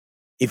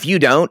if you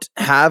don't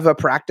have a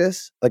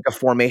practice, like a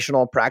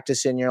formational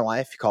practice in your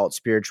life, you call it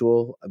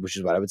spiritual, which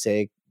is what I would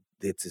say.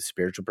 It's a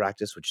spiritual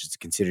practice, which is to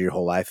consider your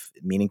whole life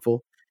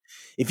meaningful.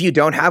 If you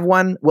don't have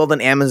one, well, then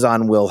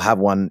Amazon will have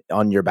one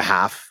on your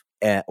behalf,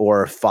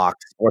 or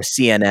Fox or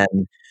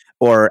CNN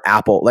or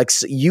Apple. Like,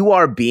 you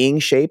are being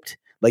shaped.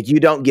 Like, you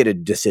don't get a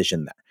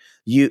decision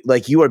there.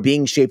 You are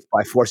being shaped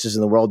by forces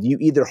in the world. You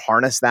either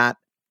harness that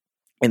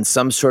in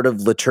some sort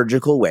of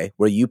liturgical way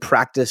where you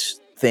practice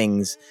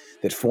things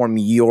that form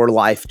your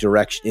life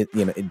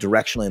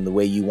directionally in the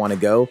way you want to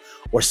go,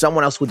 or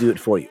someone else will do it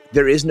for you.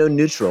 There is no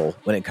neutral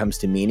when it comes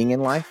to meaning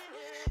in life.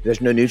 There's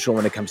no neutral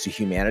when it comes to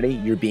humanity.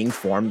 You're being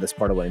formed. That's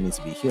part of what it means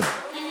to be human.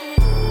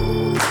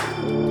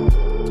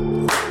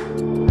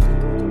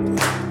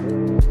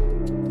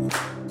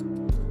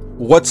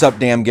 What's up,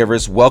 Damn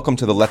Givers? Welcome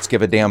to the Let's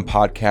Give a Damn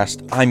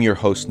podcast. I'm your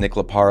host, Nick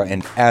Lapara,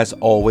 and as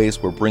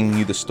always, we're bringing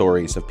you the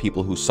stories of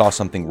people who saw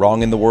something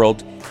wrong in the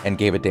world and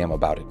gave a damn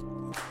about it.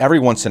 Every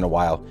once in a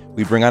while,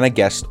 we bring on a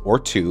guest or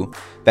two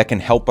that can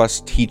help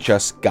us, teach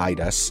us, guide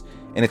us,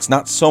 and it's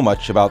not so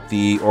much about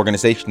the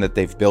organization that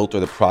they've built or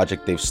the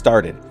project they've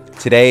started.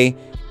 Today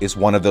is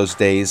one of those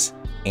days,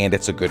 and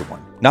it's a good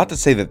one. Not to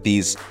say that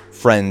these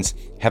friends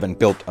haven't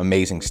built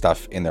amazing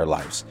stuff in their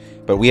lives,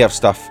 but we have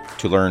stuff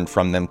to learn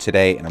from them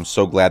today, and I'm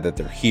so glad that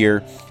they're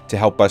here to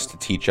help us, to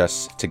teach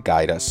us, to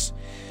guide us.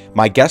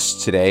 My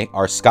guests today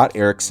are Scott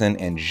Erickson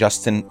and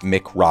Justin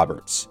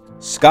McRoberts.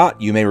 Scott,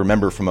 you may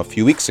remember from a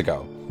few weeks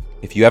ago.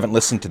 If you haven't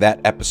listened to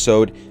that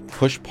episode,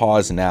 push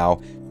pause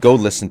now, go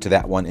listen to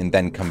that one, and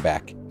then come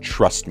back.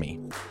 Trust me.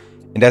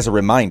 And as a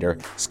reminder,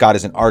 Scott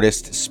is an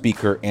artist,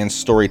 speaker, and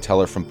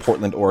storyteller from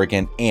Portland,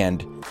 Oregon,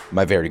 and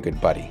my very good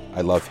buddy.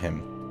 I love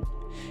him.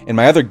 And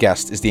my other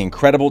guest is the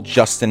incredible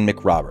Justin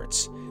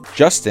McRoberts.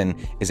 Justin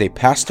is a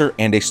pastor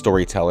and a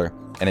storyteller,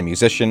 and a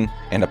musician,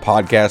 and a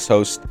podcast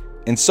host,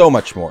 and so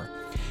much more.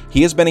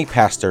 He has been a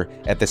pastor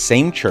at the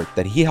same church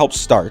that he helped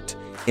start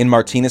in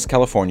Martinez,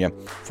 California,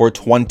 for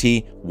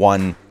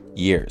 21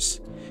 years.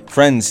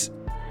 Friends,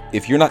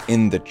 if you're not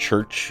in the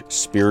church,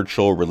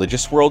 spiritual,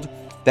 religious world,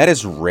 that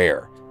is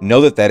rare. Know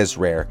that that is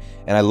rare,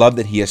 and I love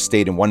that he has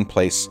stayed in one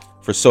place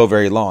for so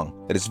very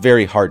long. That is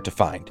very hard to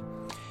find.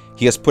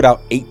 He has put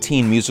out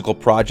 18 musical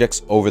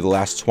projects over the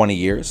last 20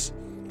 years,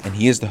 and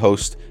he is the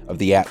host of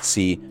the At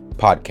Sea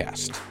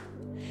podcast.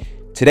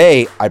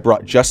 Today, I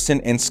brought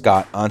Justin and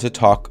Scott on to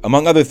talk,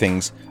 among other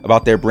things,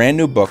 about their brand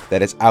new book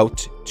that is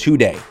out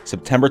today,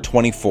 September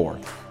 24,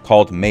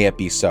 called May It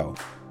Be So.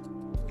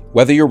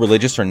 Whether you're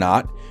religious or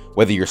not,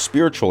 whether you're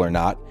spiritual or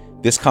not,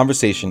 this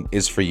conversation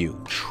is for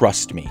you.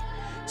 Trust me.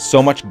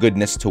 So much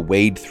goodness to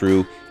wade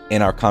through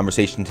in our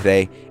conversation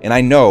today, and I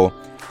know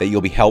that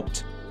you'll be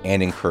helped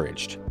and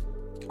encouraged.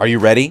 Are you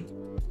ready?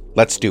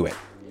 Let's do it.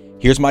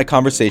 Here's my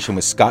conversation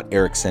with Scott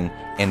Erickson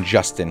and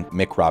Justin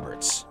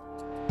McRoberts.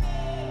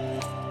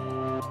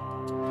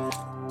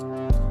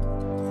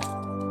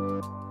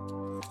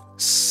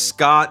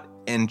 Scott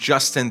and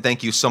Justin,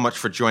 thank you so much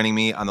for joining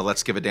me on the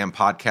Let's Give a Damn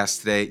podcast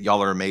today.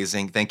 Y'all are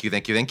amazing. Thank you.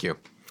 Thank you.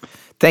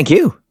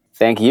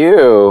 Thank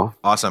you.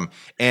 Awesome.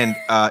 And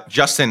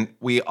Justin,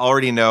 we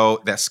already know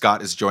that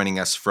Scott is joining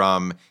us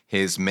from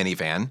his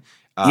minivan.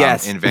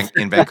 Yes. in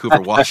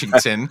Vancouver,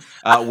 Washington.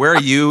 Where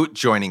are you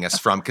joining us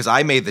from? Because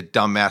I made the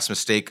dumbass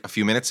mistake a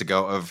few minutes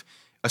ago of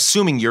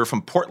assuming you're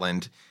from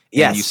Portland.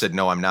 Yes. And you said,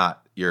 no, I'm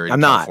not. You're in I'm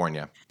not.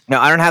 California. No,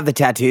 I don't have the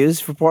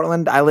tattoos for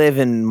Portland. I live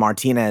in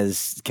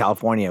Martinez,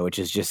 California, which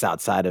is just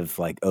outside of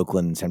like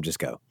Oakland and San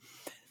Francisco.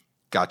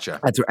 Gotcha.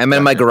 That's where I'm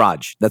in my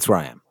garage. That's where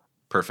I am.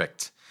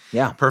 Perfect.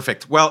 Yeah.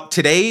 Perfect. Well,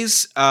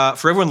 today's,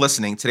 for everyone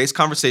listening, today's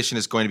conversation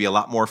is going to be a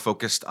lot more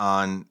focused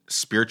on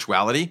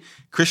spirituality,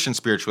 Christian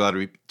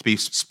spirituality to be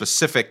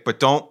specific, but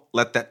don't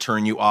let that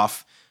turn you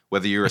off,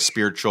 whether you're a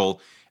spiritual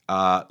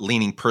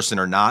leaning person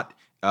or not.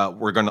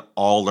 We're going to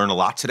all learn a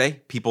lot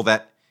today. People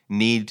that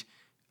need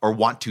or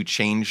want to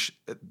change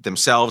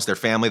themselves, their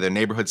family, their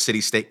neighborhood,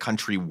 city, state,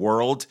 country,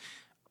 world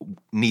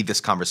need this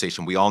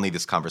conversation. We all need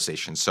this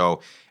conversation. So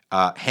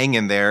hang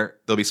in there.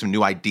 There'll be some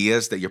new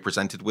ideas that you're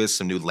presented with,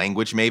 some new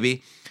language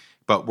maybe,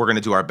 but we're going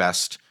to do our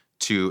best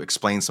to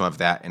explain some of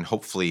that and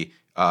hopefully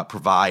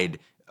provide,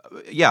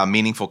 a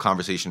meaningful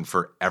conversation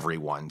for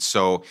everyone.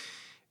 So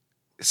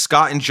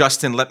Scott and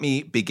Justin, let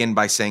me begin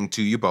by saying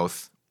to you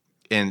both,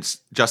 and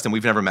Justin,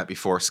 we've never met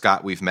before.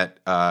 Scott, we've met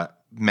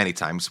many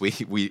times.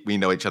 We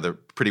know each other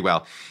pretty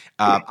well.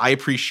 I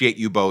appreciate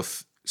you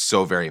both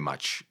so very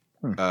much.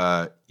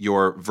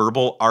 Your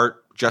verbal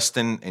art,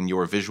 Justin, and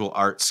your visual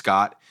art,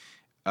 Scott,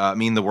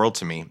 mean the world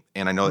to me.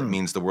 And I know it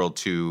means the world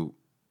to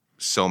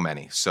so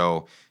many.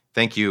 So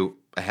thank you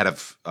ahead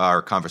of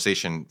our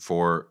conversation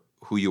for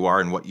who you are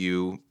and what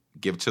you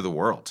give to the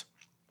world.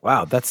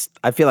 Wow,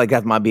 I feel like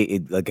that might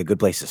be like a good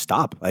place to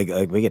stop. Like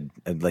we could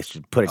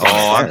put it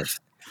down there.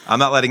 I'm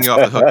not letting you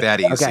off the hook that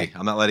easy. Okay.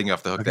 I'm not letting you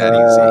off the hook that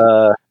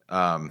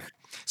easy.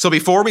 So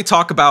before we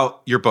talk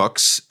about your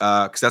books,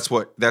 because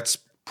that's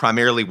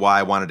primarily why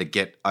I wanted to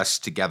get us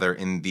together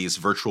in these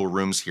virtual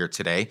rooms here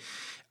today.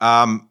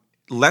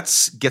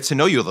 Let's get to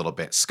know you a little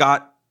bit.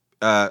 Scott,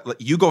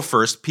 you go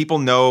first. People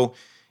know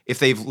if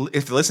they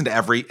listen to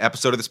every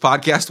episode of this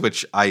podcast,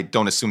 which I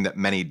don't assume that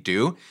many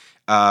do,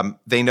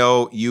 they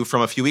know you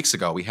from a few weeks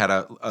ago. We had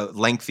a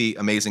lengthy,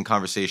 amazing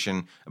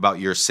conversation about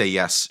your Say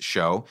Yes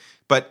show.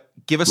 But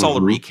give us all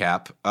a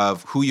recap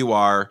of who you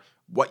are,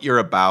 what you're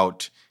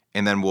about,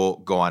 and then we'll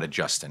go on to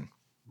Justin.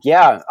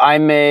 Yeah,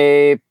 I'm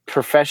a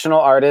professional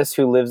artist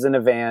who lives in a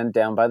van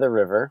down by the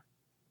river.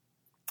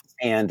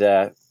 And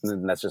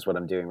that's just what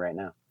I'm doing right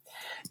now.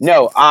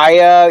 No,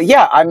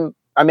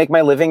 I make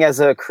my living as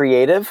a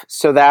creative,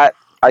 so that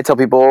I tell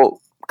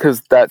people,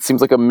 because that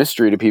seems like a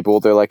mystery to people.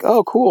 They're like,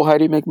 "Oh, cool. How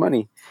do you make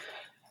money?"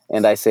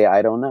 And I say,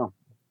 "I don't know."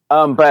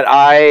 But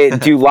I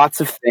do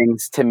lots of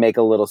things to make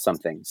a little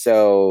something.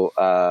 So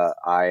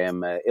I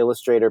am an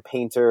illustrator,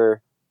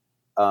 painter.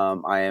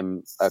 I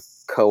am a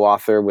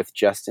co-author with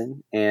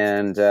Justin,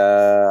 and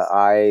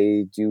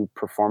I do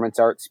performance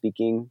art,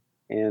 speaking,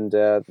 and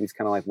these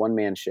kind of like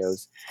one-man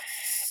shows.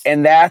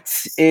 And that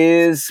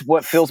is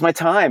what fills my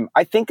time.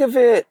 I think of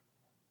it.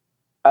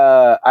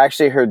 I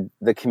actually heard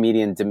the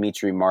comedian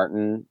Demetri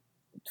Martin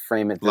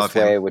frame it this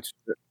way, which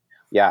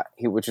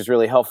is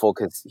really helpful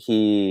because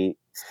he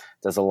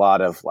does a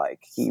lot of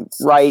he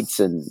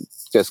writes and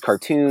does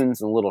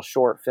cartoons and little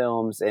short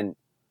films, and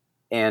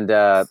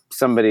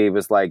somebody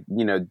was like,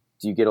 do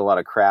you get a lot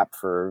of crap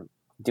for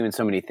doing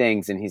so many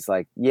things? And he's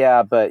like,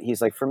 yeah, but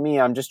he's like, for me,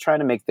 I'm just trying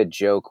to make the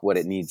joke what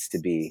it needs to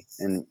be,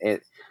 and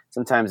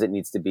sometimes it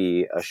needs to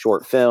be a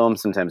short film.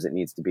 Sometimes it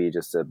needs to be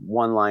just a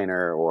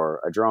one-liner or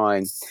a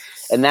drawing.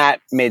 And that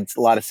made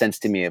a lot of sense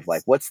to me of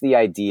what's the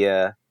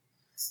idea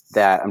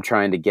that I'm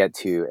trying to get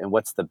to and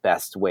what's the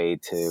best way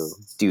to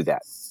do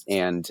that.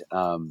 And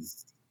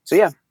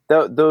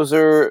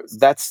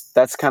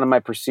that's kind of my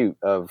pursuit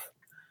of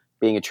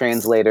being a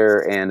translator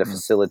and a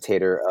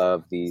facilitator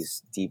of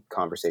these deep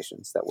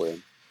conversations that we're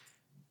in.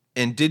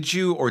 And did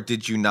you or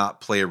did you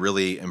not play a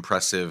really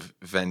impressive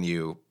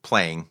venue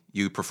playing?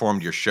 You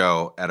performed your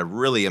show at a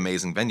really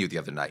amazing venue the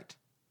other night.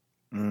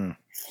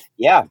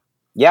 Yeah.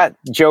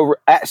 Joe.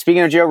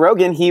 Speaking of Joe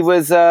Rogan, he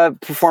was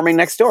performing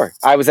next door.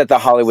 I was at the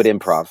Hollywood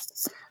Improv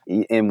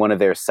in one of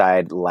their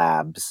side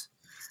labs.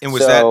 And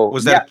was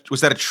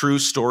that a true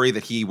story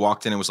that he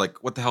walked in and was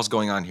like, "What the hell's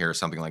going on here?" or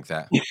something like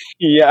that?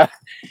 Yeah.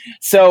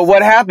 So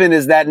what happened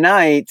is that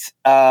night,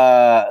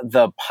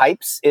 the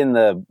pipes in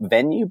the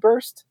venue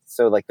burst.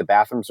 So the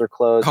bathrooms were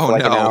closed for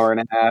an hour and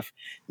a half,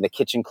 and the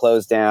kitchen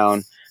closed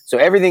down. So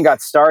everything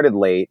got started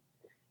late,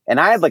 and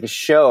I had a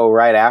show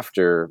right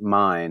after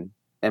mine,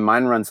 and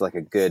mine runs a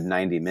good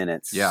 90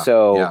 minutes. Yeah.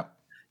 So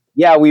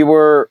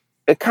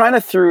it kind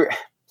of threw.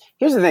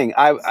 Here's the thing.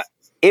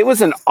 It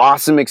was an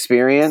awesome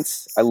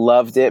experience. I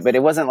loved it, but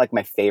it wasn't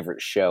my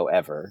favorite show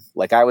ever.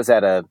 I was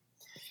at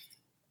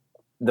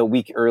the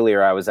week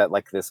earlier, I was at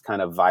this kind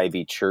of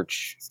vibey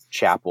church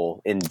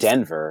chapel in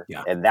Denver,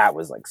 and that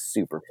was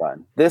super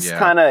fun. This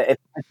I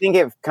think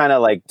it kind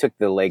of took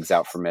the legs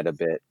out from it a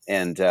bit.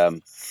 And,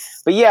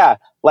 but yeah,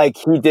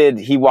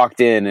 he walked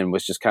in and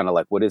was just kind of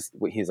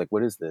he's like,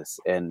 "What is this?"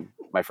 And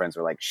my friends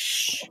were like,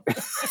 "Shh."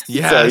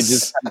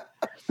 Yes. So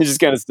he just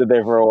kind of stood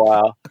there for a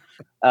while.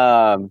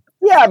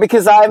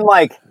 Because I'm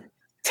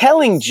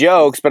telling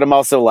jokes, but I'm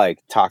also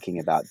talking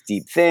about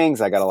deep things.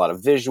 I got a lot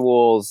of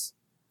visuals.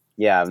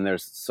 Yeah, and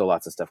there's so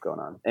lots of stuff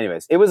going on.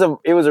 Anyways, it was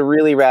a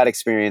really rad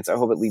experience. I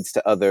hope it leads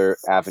to other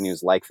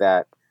avenues like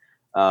that.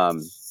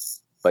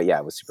 But yeah,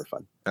 it was super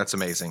fun. That's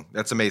amazing.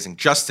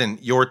 Justin,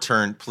 your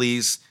turn.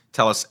 Please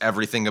tell us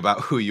everything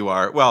about who you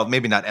are. Well,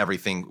 maybe not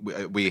everything.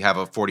 We have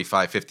a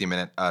 45,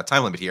 50-minute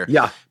time limit here.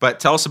 Yeah. But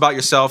tell us about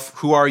yourself.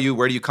 Who are you?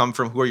 Where do you come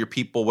from? Who are your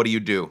people? What do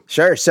you do?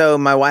 Sure. So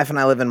my wife and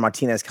I live in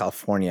Martinez,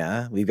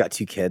 California. We've got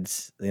 2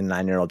 kids, a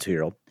 9-year-old,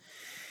 2-year-old.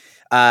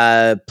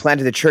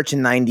 Planted a church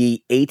in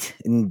 98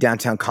 in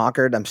downtown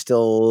Concord. I'm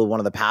still one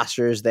of the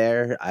pastors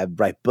there. I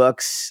write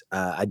books.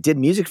 I did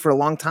music for a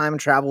long time and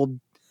traveled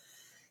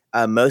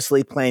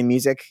mostly playing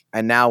music.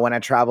 And now when I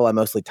travel, I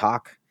mostly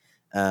talk.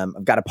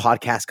 I've got a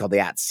podcast called the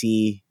At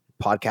Sea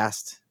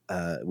podcast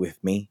with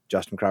me,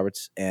 Justin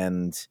Roberts.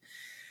 And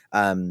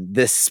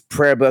this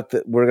prayer book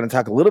that we're going to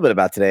talk a little bit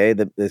about today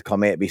that is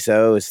called May It Be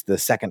So is the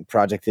second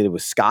project I did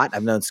with Scott.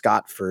 I've known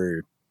Scott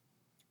for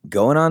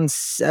going on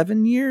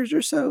 7 years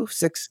or so,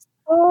 6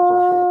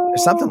 or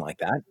something like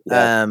that.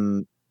 Yeah.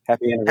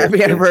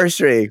 Happy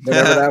anniversary,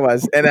 whatever that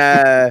was.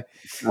 And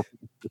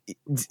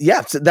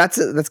so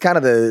that's kind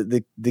of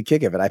the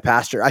kick of it.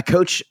 I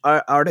coach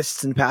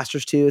artists and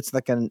pastors too. It's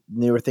a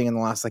newer thing in the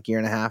last year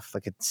and a half. I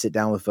sit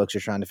down with folks who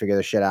are trying to figure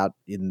their shit out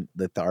in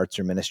the arts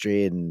or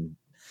ministry and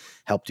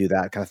help do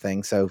that kind of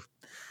thing. So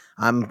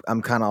I'm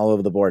kind of all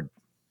over the board.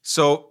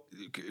 So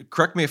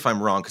correct me if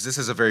I'm wrong, because this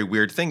is a very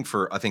weird thing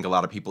for, I think, a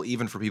lot of people,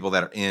 even for people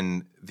that are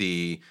in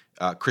the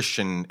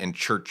Christian and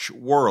church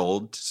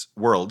worlds.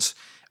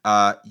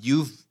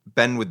 You've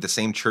been with the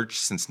same church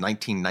since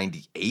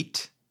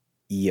 1998?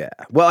 Yeah.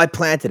 Well, I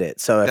planted it.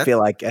 So I feel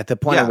like at the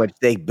point at which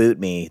they boot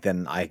me,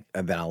 then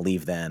I'll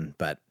leave then.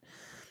 But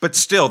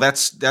still,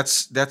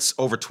 that's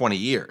over 20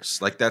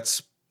 years.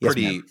 That's Yes,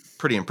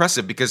 pretty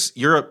impressive, because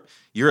you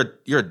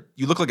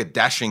look like a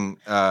dashing,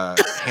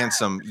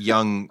 handsome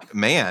young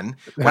man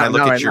when I look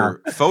Not at right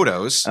your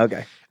photos.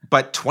 Okay.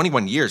 But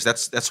 21 years,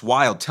 that's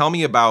wild. Tell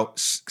me about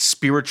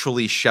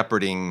spiritually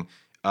shepherding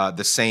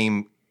the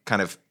same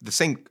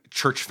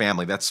church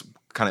family. That's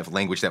kind of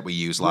language that we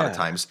use a lot of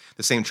times.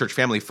 The same church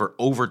family for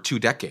over 2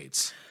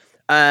 decades.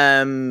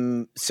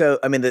 So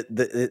I mean,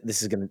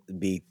 this is going to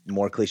be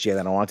more cliche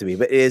than I want it to be,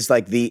 but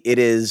it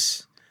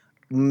is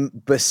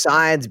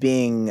besides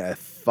being a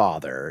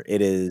father,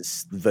 it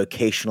is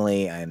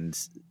vocationally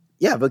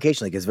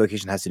because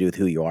vocation has to do with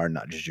who you are,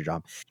 not just your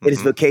job. It is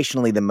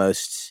vocationally the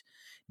most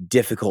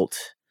difficult,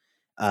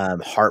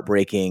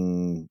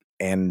 heartbreaking,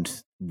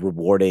 and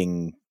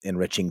rewarding,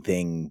 enriching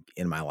thing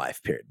in my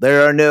life, period.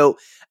 There are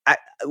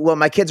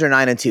my kids are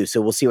 9 and 2,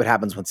 so we'll see what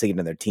happens once they get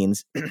into their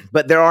teens.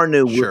 But there are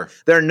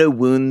no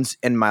wounds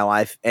in my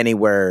life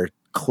anywhere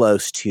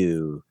close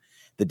to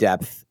the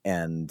depth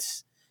and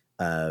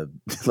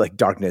like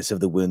darkness of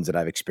the wounds that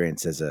I've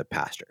experienced as a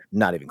pastor.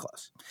 Not even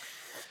close.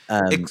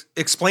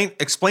 Explain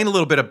a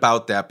little bit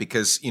about that,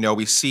 because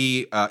we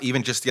see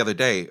even just the other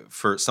day,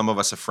 for some of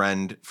us a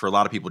friend, for a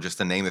lot of people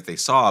just a name that they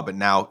saw, but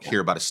now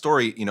hear about a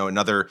story.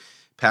 Another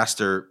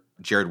pastor,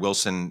 Jared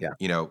Wilson,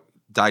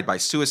 died by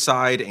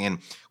suicide, and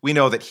we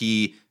know that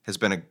he has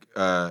been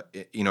an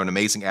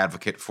amazing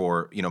advocate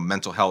for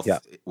mental health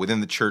within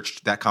the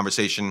church. That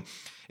conversation,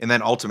 and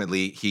then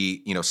ultimately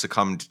he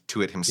succumbed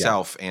to it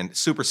himself, and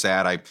super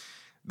sad.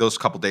 Those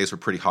couple days were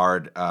pretty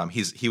hard.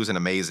 He was an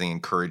amazing,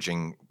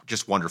 encouraging,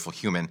 just wonderful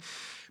human.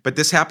 But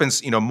this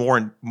happens, more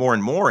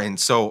and more. And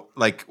so,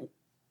 like,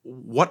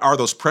 what are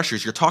those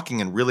pressures? You're talking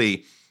in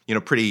really,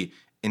 pretty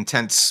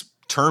intense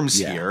terms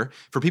here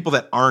for people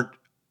that aren't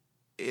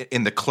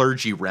in the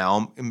clergy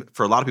realm.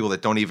 For a lot of people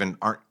that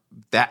aren't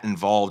that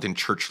involved in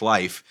church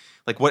life.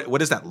 Like, what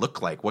does that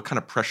look like? What kind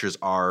of pressures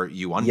are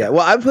you under? Yeah,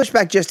 well, I would push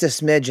back just a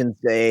smidge and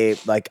say,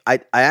 like,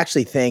 I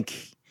actually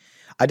think.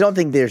 I don't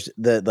think there's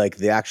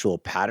the actual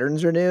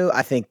patterns are new.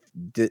 I think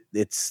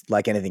it's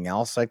like anything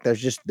else. Like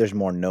there's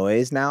more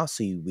noise now,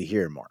 so we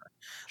hear more.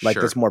 Like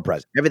there's more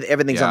present.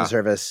 Everything's on the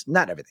surface.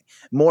 Not everything.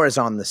 More is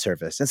on the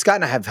surface. And Scott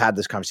and I have had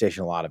this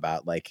conversation a lot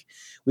about, like,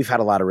 we've had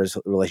a lot of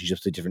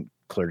relationships with different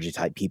clergy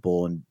type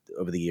people and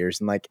over the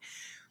years, and like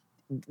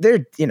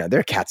there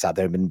are cats out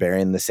there have been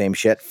burying the same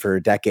shit for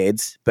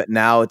decades, but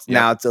now it's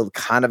a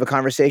kind of a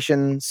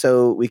conversation,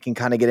 so we can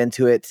kind of get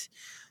into it.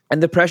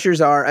 And the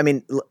pressures are, I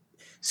mean.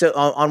 So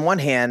on one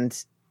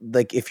hand,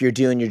 like, if you're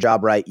doing your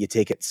job right, you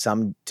take it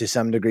to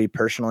some degree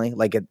personally,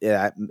 like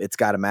it's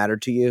got to matter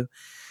to you.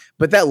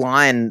 But that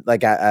line,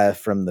 like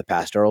from the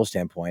pastoral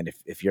standpoint,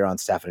 if you're on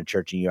staff in a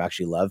church and you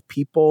actually love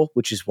people,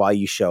 which is why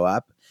you show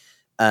up,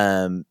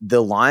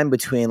 the line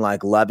between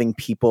like loving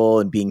people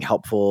and being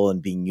helpful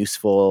and being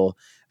useful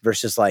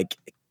versus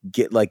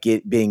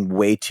it being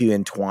way too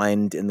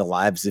entwined in the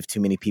lives of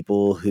too many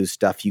people whose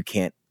stuff you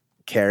can't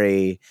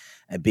carry.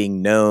 And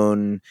being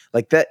known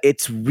like that,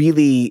 it's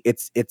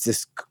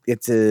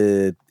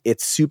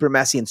super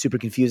messy and super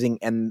confusing,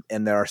 and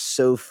there are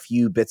so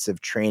few bits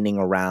of training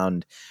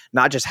around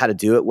not just how to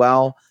do it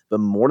well, but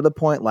more to the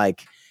point,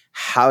 like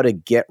how to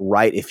get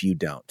right if you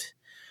don't.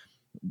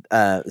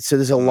 So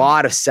there's a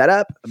lot of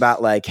setup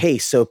about, like, hey,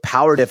 so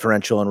power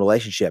differential in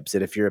relationships,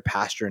 that if you're a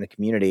pastor in a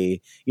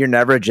community, you're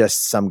never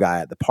just some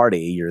guy at the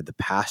party, you're the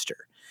pastor.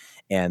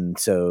 And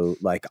so,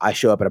 like, I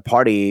show up at a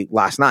party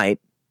last night,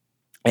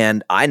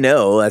 and I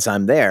know as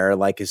I'm there,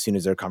 like, as soon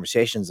as there are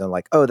conversations, I'm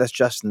like, oh, that's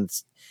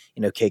Justin's,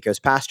 Keiko's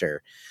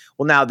pastor.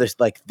 Well, now there's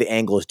like the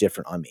angle is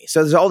different on me.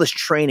 So there's all this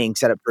training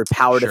set up for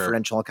power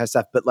differential and kind of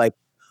stuff. But like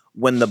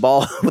when the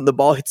ball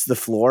hits the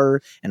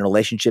floor and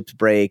relationships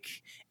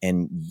break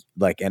and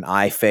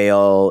I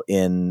fail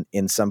in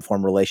some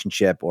form of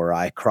relationship, or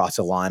I cross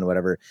a line,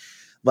 whatever,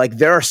 like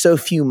there are so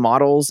few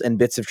models and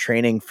bits of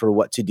training for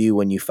what to do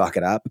when you fuck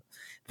it up,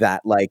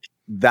 that like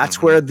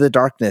that's where the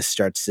darkness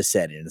starts to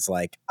set in. It's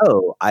like,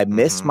 oh, I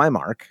missed my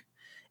mark,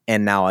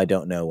 and now I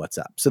don't know what's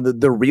up. So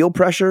the real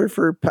pressure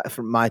for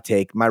my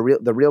take,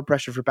 the real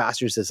pressure for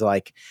pastors is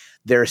like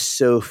there's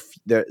so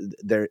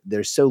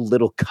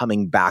little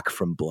coming back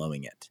from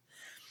blowing it.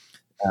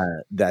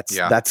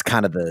 That's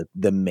kind of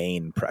the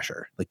main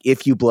pressure. Like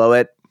if you blow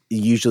it,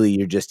 usually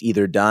you're just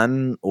either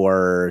done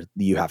or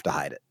you have to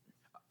hide it.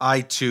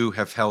 I too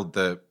have held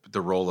the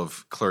role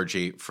of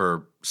clergy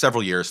for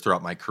several years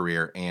throughout my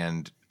career,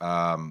 and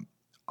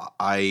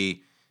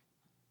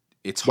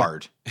it's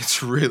hard.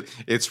 It's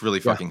really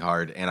fucking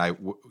hard, and I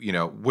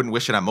wouldn't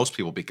wish it on most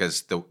people,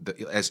 because the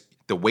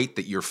weight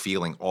that you're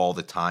feeling all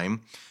the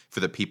time for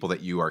the people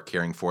that you are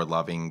caring for,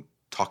 loving,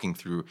 talking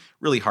through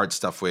really hard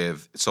stuff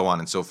with, so on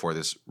and so forth,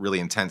 is really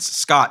intense.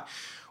 Scott,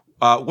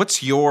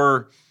 what's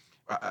your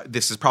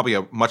this is probably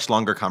a much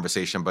longer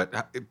conversation, but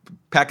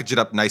package it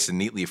up nice and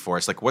neatly for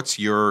us. Like, what's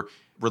your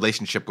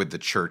relationship with the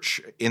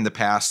church in the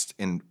past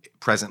and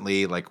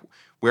presently? Like,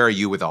 where are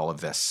you with all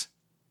of this?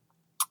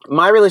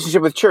 My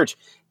relationship with church.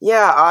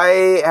 Yeah,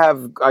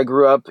 I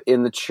grew up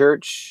in the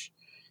church.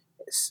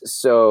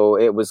 So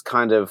it was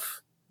kind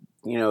of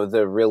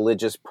the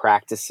religious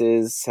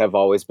practices have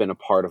always been a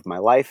part of my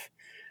life.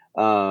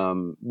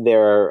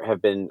 There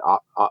have been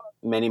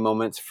many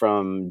moments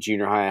from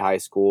junior high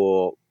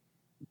school,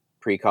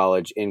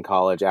 pre-college, in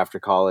college, after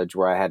college,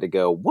 where I had to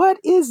go, what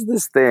is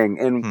this thing?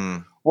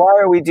 And why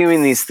are we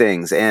doing these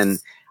things? And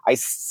I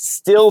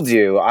still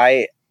do.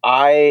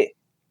 I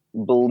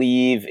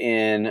believe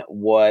in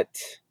what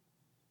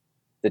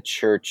the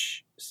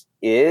church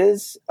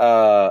is.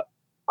 I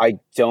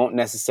don't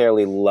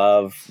necessarily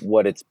love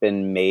what it's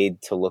been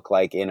made to look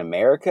like in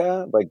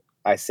America. Like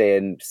I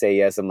say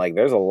yes. I'm like,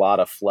 there's a lot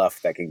of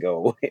fluff that can go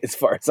away as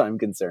far as I'm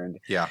concerned.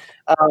 Yeah.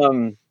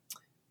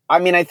 I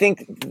mean, I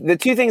think the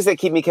two things that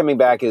keep me coming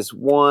back is,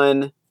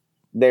 one,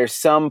 there's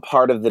some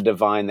part of the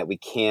divine that we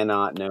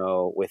cannot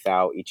know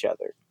without each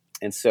other.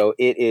 And so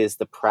it is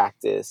the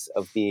practice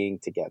of being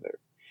together.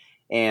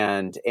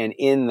 And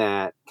in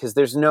that, because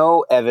there's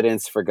no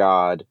evidence for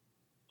God,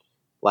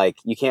 like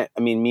you can't,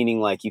 meaning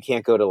like you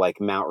can't go to like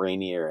Mount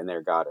Rainier and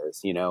there God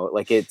is,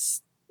 like it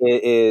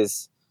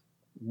is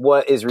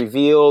what is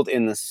revealed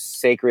in the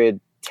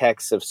sacred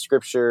texts of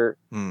Scripture,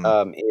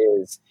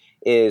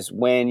 is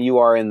when you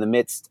are in the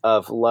midst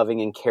of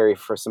loving and caring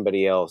for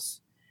somebody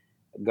else,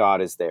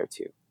 God is there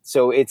too.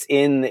 So it's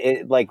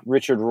like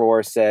Richard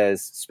Rohr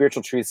says,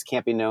 spiritual truths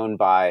can't be known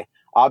by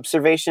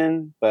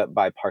observation, but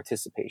by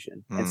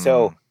participation. And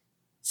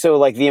so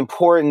like the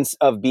importance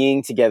of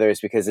being together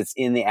is because it's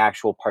in the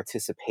actual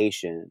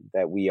participation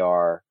that we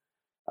are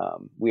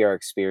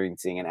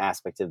experiencing an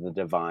aspect of the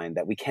divine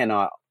that we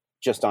cannot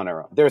just on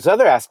our own. There's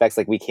other aspects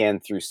like we can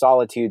through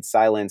solitude,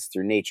 silence,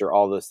 through nature,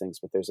 all those things.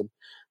 But there's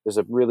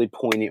a really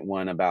poignant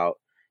one about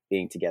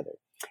being together.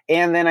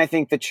 And then I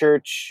think the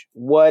church,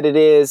 what it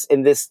is,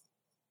 and this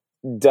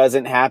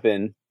doesn't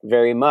happen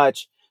very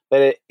much,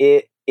 but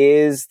it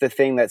is the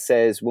thing that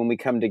says when we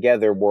come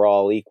together, we're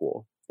all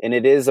equal. And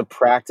it is a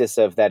practice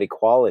of that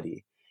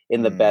equality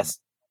in the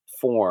best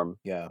form.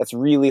 Yeah. That's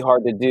really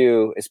hard to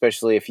do,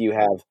 especially if you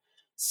have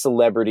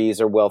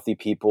celebrities or wealthy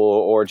people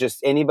or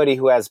just anybody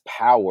who has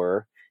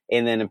power,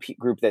 and then a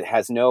group that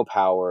has no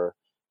power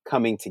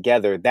coming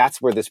together.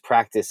 That's where this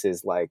practice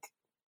is like,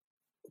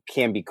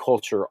 can be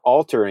culture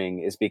altering,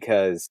 is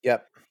because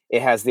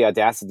it has the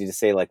audacity to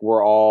say like,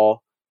 we're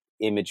all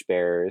image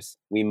bearers.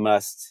 We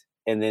must,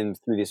 and then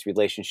through these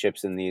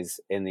relationships and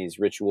these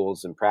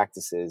rituals and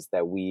practices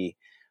that we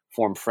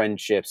form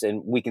friendships.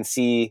 And we can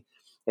see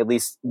at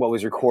least what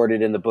was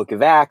recorded in the book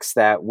of Acts,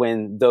 that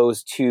when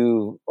those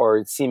two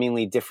are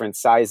seemingly different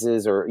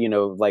sizes or,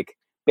 like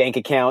bank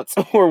accounts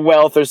or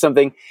wealth or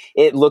something,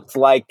 it looked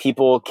like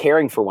people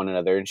caring for one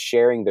another and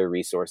sharing their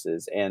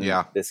resources and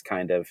this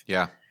kind of,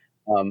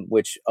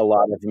 which a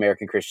lot of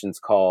American Christians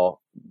call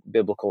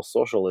biblical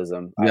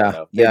socialism. I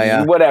don't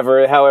know.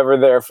 Whatever, however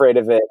they're afraid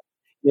of it,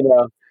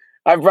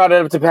 I've brought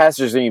it up to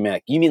pastors and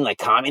you mean like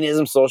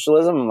communism,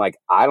 socialism? I'm like,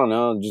 I don't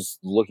know, just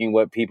looking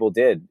what people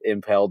did,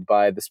 impelled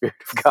by the Spirit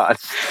of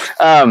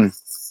God.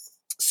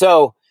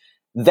 So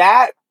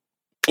that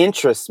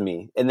interests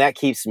me and that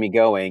keeps me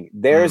going.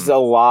 There's a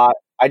lot.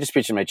 I just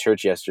preached in my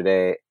church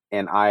yesterday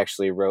and I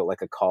actually wrote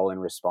like a call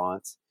and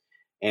response,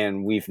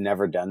 and we've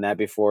never done that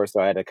before. So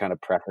I had to kind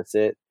of preface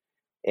it.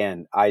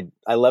 And I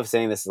love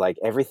saying this, like,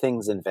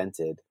 everything's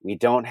invented. We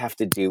don't have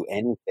to do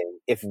anything.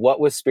 If what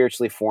was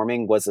spiritually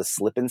forming was a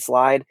slip and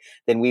slide,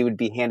 then we would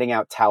be handing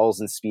out towels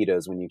and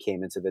Speedos when you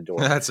came into the door.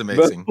 That's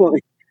amazing.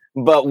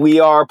 But we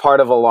are part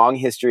of a long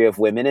history of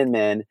women and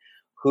men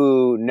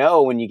who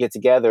know when you get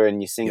together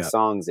and you sing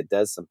songs, it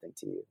does something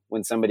to you.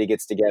 When somebody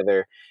gets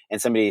together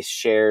and somebody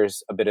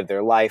shares a bit of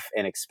their life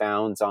and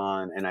expounds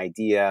on an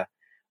idea,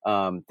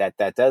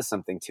 that does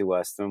something to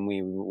us. When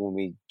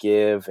we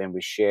give and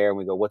we share and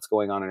we go, what's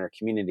going on in our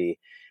community?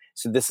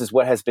 So this is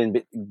what has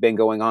been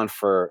going on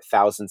for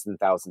thousands and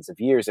thousands of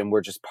years, and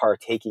we're just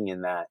partaking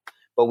in that.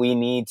 But we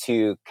need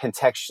to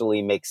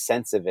contextually make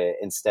sense of it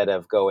instead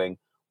of going,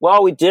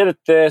 well, we did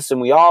this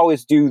and we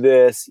always do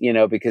this,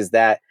 because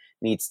that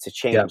needs to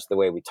change the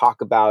way we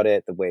talk about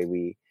it, the way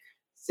we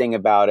sing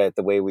about it,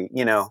 the way we,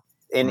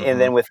 and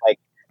then with like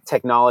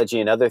technology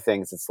and other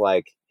things, it's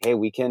like, hey,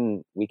 we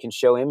can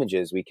show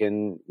images, we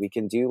can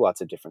do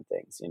lots of different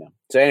things,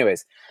 So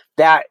anyways,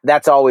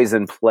 that's always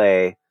in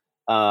play.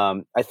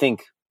 I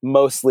think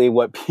mostly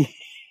what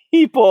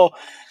people,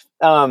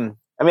 I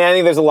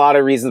think there's a lot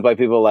of reasons why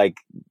people like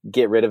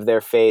get rid of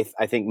their faith.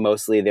 I think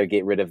mostly they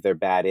get rid of their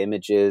bad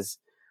images,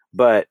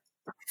 but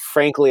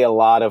frankly, a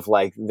lot of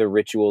like the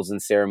rituals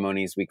and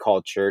ceremonies we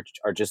call church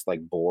are just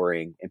like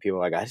boring, and people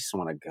are like, I just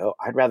want to go.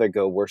 I'd rather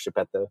go worship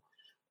at the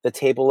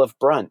table of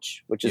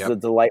brunch, which is a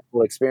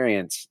delightful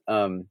experience.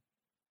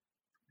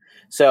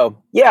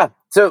 So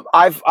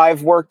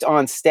I've worked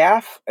on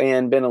staff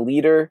and been a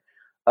leader.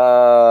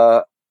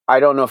 I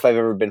don't know if I've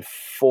ever been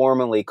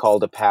formally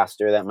called a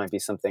pastor. That might be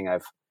something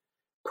I've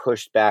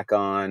pushed back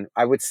on.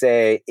 I would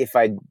say if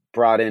I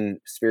brought in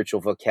spiritual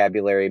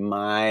vocabulary,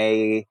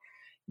 my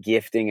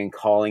gifting and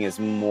calling is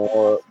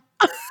more,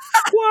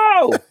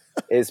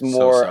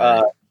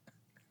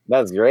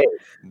 that's great.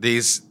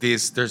 There's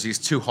these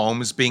two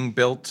homes being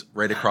built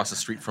right across the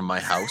street from my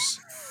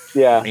house.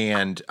 Yeah.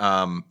 And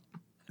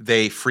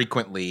they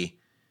frequently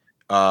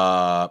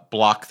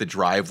block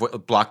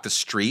the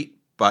street,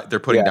 but they're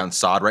putting down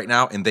sod right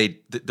now, and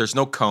there's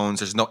no cones,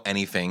 there's no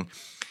anything.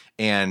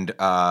 And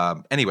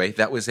anyway,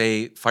 that was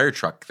a fire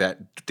truck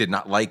that did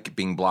not like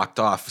being blocked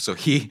off, so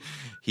he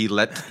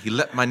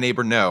let my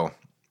neighbor know.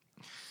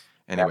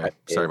 Anyway,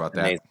 sorry about that.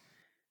 Amazing.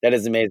 That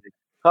is amazing.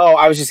 Oh,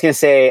 I was just gonna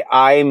say,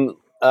 I'm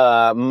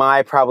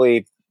my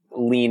probably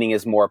leaning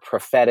is more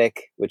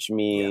prophetic, which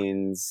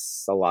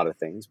means a lot of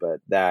things, but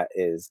that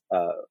is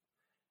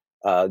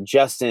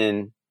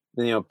Justin.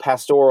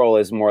 Pastoral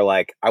is more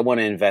like, I want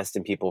to invest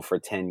in people for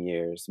 10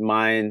 years.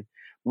 Mine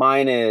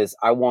is,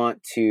 I need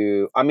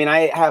to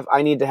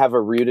have a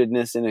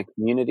rootedness in a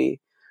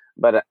community,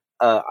 but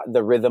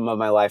the rhythm of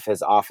my life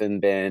has often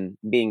been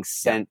being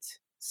sent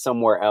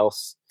somewhere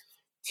else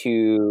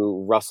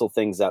to rustle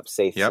things up,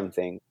 say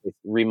something,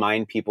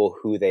 remind people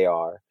who they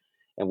are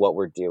and what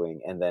we're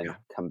doing, and then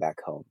come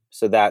back home.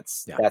 So that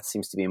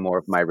seems to be more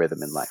of my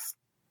rhythm in life.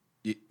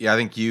 Yeah, I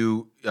think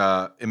you,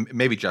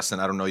 maybe Justin,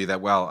 I don't know you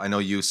that well. I know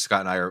you,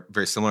 Scott, and I are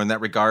very similar in that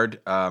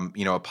regard.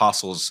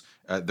 Apostles,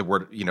 the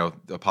word, the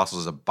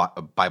apostles is a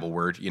Bible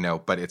word,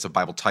 but it's a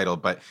Bible title,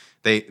 but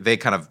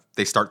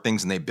they start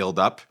things and they build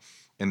up,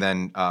 and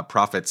then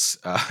prophets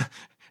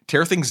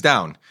tear things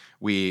down.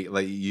 We,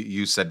 like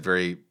you said,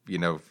 very,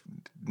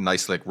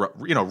 nicely,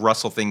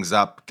 rustle things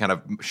up, kind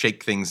of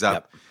shake things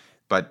up.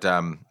 But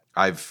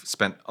I've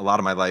spent a lot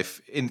of my life,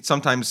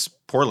 sometimes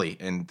poorly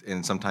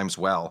and sometimes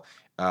well,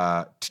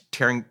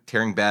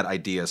 tearing bad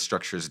ideas,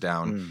 structures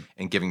down,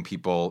 and giving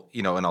people,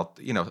 an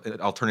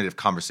alternative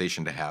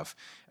conversation to have.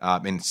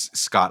 And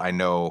Scott, I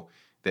know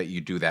that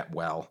you do that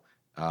well,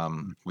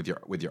 with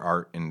your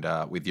art and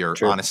with your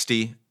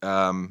honesty,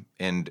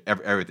 and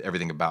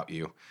everything about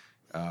you.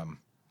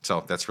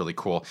 So that's really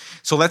cool.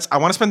 So I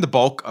want to spend the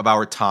bulk of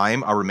our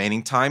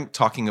remaining time,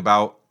 talking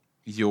about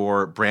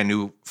your brand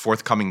new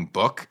forthcoming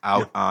book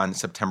out on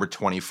September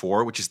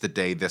 24, which is the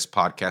day this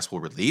podcast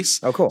will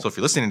release. Oh, cool. So if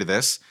you're listening to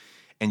this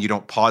and you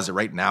don't pause it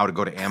right now to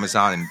go to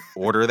Amazon and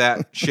order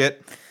that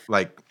shit,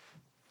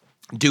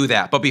 do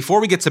that. But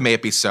before we get to May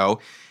It Be So,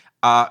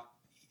 I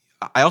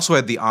also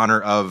had the honor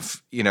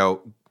of,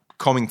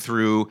 combing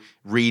through,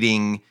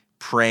 reading,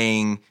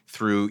 praying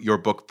through your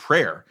book,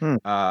 Prayer.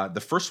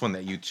 The first one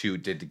that you two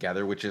did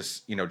together, which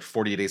is,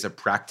 40 Days of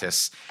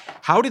Practice.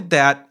 How did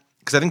that,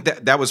 because I think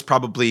that was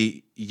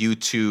probably you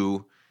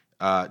two,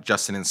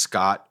 Justin and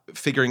Scott,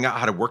 figuring out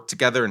how to work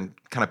together and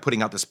kind of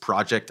putting out this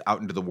project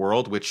out into the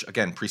world, which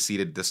again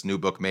preceded this new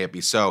book, May It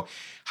Be So.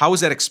 How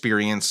was that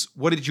experience?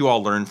 What did you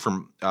all learn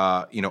from,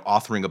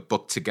 authoring a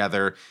book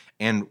together?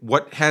 And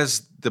what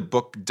has the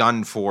book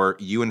done for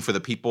you and for the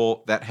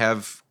people that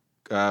have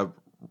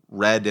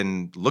read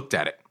and looked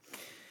at it?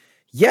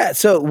 Yeah.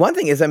 So one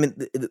thing is,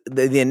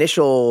 the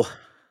initial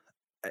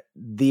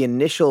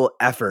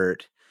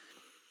effort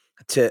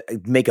to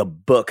make a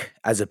book,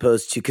 as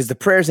opposed to, because the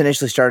prayers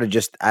initially started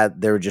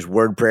they were just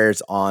word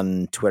prayers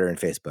on Twitter and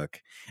Facebook,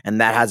 and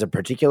that has a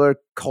particular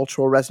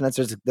cultural resonance.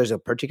 There's a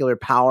particular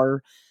cultural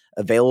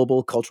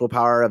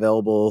power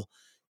available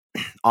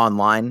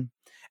online.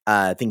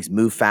 Things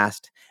move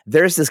fast.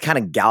 There's this kind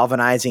of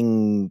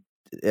galvanizing,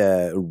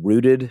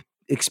 rooted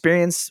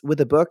experience with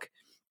a book.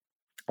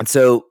 And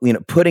so,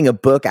 putting a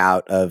book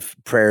out of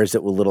prayers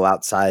that were a little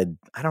outside,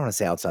 I don't want to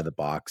say outside the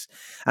box,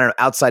 I don't know,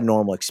 outside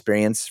normal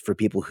experience for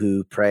people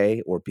who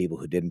pray or people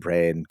who didn't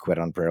pray and quit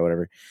on prayer or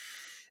whatever.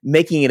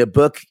 Making it a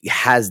book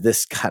has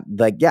this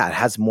it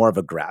has more of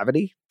a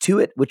gravity to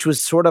it, which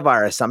was sort of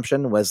our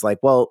assumption, was like,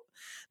 well,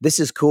 this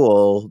is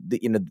cool.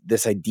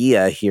 This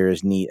idea here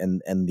is neat.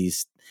 And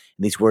these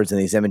words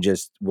and these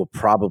images will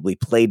probably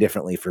play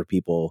differently for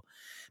people.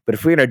 But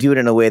if we're going to do it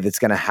in a way that's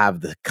going to have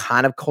the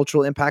kind of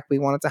cultural impact we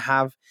want it to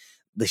have,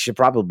 this should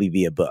probably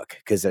be a book,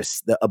 because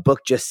a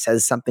book just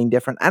says something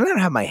different. I don't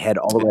have my head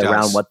all the way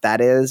around what that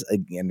is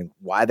and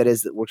why that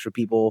is that works for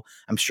people.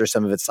 I'm sure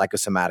some of it's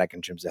psychosomatic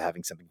in terms of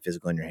having something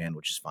physical in your hand,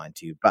 which is fine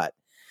too. But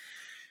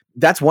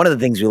that's one of the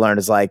things we learned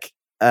is I get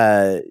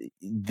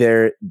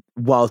the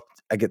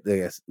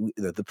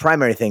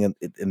primary thing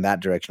in that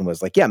direction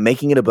was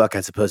making it a book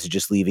as opposed to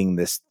just leaving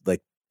this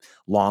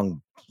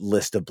long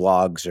list of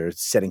blogs or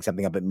setting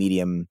something up at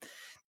Medium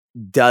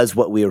does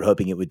what we were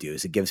hoping it would do.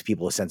 Is it gives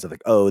people a sense of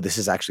this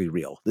is actually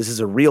real. This is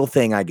a real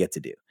thing I get to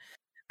do.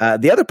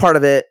 The other part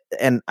of it,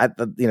 and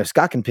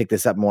Scott can pick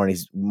this up more and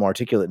he's more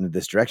articulate in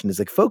this direction,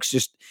 is folks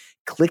just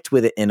clicked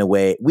with it in a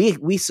way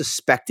we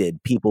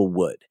suspected people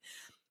would.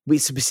 We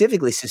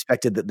specifically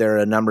suspected that there are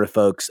a number of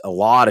folks, a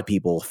lot of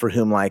people for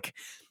whom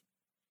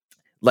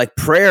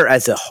prayer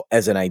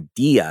as an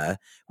idea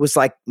was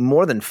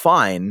more than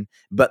fine,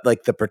 but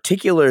the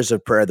particulars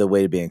of prayer, the way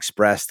it had been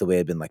expressed, the way it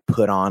had been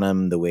put on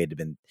them, the way it had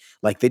been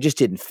they just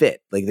didn't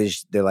fit.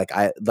 They're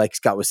like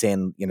Scott was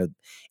saying,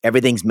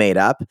 everything's made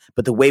up,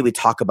 but the way we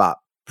talk about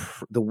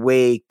the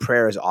way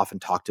prayer is often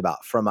talked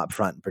about from up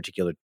front in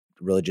particular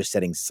religious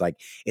settings, it's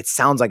it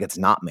sounds like it's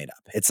not made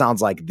up. It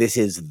sounds like this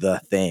is the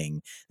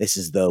thing. This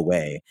is the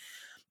way.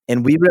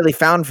 And we really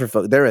found for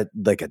folks, there are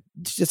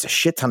just a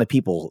shit ton of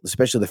people,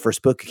 especially the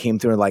first book came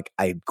through and like,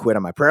 I quit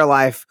on my prayer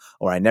life,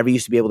 or I never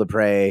used to be able to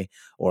pray,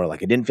 or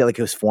like, I didn't feel like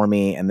it was for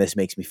me. And this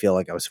makes me feel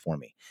like I was for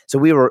me. So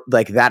we were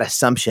like that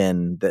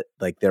assumption that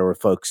like there were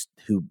folks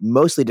who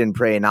mostly didn't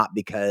pray, not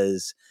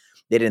because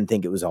they didn't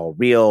think it was all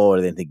real or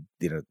they didn't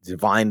think,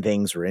 divine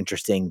things were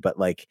interesting, but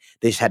like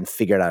they just hadn't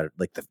figured out,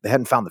 like they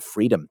hadn't found the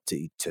freedom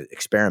to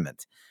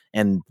experiment.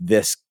 And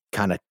this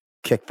kind of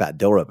kicked that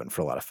door open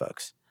for a lot of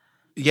folks.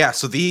 Yeah,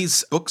 so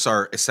these books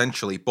are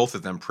essentially, both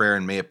of them, Prayer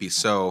and May It Be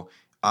So.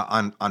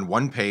 On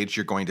one page,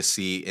 you're going to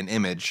see an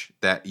image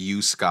that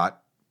you,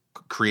 Scott,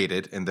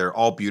 created, and they're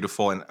all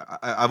beautiful. And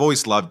I've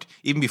always loved,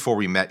 even before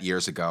we met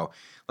years ago,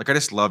 like I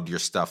just loved your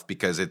stuff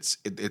because it's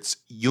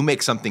you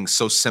make something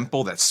so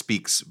simple that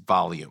speaks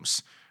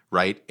volumes,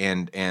 right?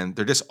 And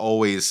they're just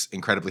always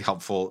incredibly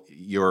helpful.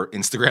 Your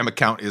Instagram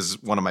account is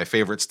one of my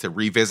favorites to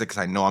revisit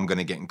because I know I'm going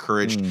to get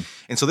encouraged.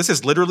 And so this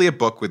is literally a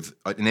book with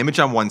an image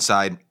on one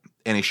side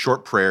and a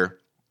short prayer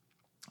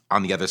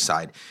on the other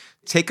side.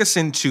 Take us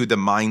into the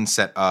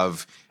mindset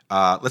of,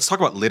 let's talk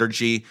about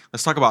liturgy.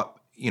 Let's talk about,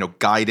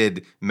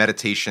 guided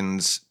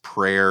meditations,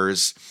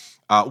 prayers.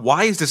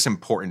 Why is this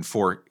important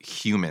for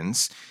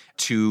humans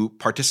to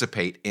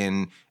participate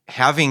in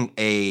having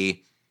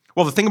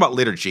well, the thing about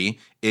liturgy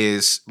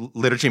is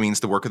liturgy means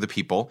the work of the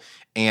people.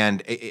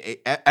 And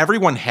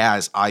everyone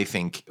has, I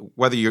think,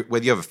 whether you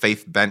have a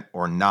faith bent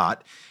or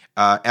not,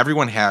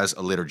 everyone has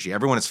a liturgy.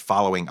 Everyone is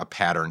following a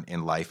pattern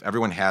in life.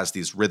 Everyone has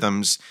these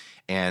rhythms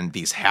and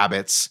these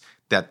habits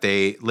that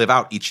they live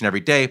out each and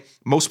every day.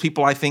 Most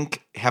people, I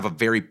think, have a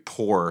very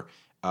poor,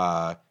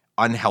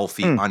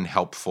 unhealthy,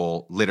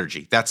 unhelpful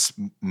liturgy. That's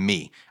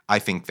me. I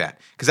think that.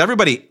 Because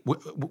everybody,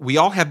 we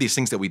all have these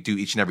things that we do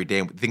each and every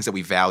day, things that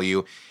we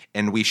value,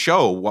 and we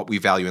show what we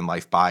value in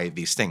life by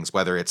these things,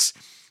 whether it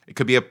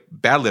could be a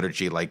bad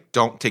liturgy, like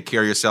don't take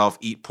care of yourself,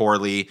 eat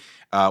poorly,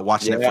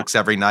 watch Netflix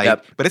every night.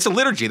 But it's a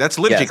liturgy. That's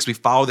a liturgy because we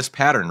follow this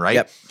pattern,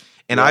 right?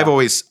 And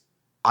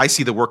I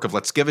see the work of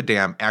Let's Give a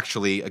Damn,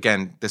 actually,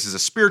 again, this is a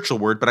spiritual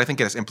word, but I think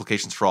it has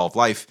implications for all of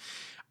life.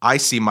 I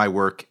see my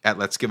work at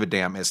Let's Give a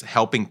Damn as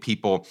helping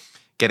people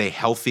get a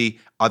healthy,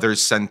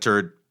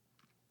 others-centered,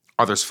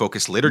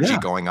 others-focused liturgy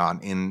going on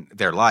in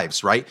their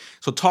lives, right?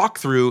 So talk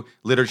through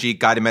liturgy,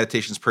 guided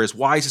meditations, prayers.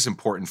 Why is this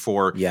important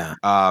for,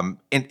 and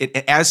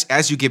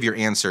as you give your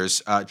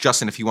answers,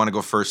 Justin, if you want to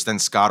go first, then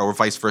Scott, or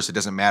vice versa, it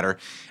doesn't matter.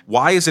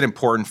 Why is it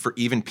important for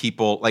even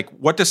people, like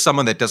what does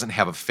someone that doesn't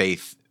have a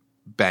faith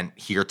bent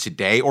here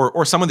today,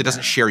 or someone that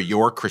doesn't share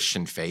your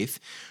Christian faith,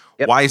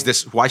 why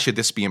should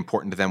this be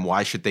important to them?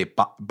 Why should they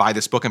buy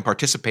this book and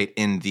participate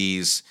in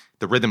the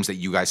rhythms that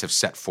you guys have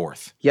set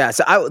forth? Yeah.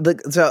 So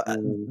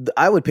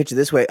I would pitch it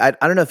this way. I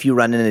don't know if you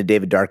run into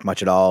David Dark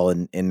much at all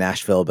in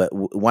Nashville, but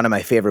one of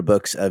my favorite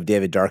books of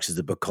David Dark's is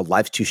the book called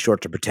Life's Too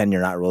Short to Pretend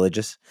You're Not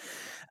Religious.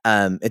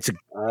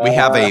 We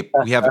have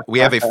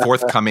a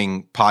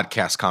forthcoming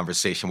podcast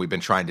conversation. We've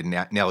been trying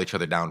to nail each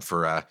other down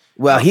for a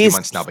few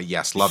months now. But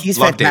yes, love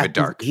David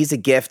Dark. He's a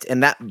gift,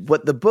 and that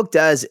what the book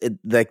does,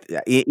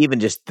 even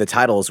just the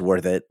title is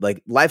worth it.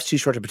 Like Life's Too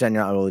Short to Pretend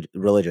You're Not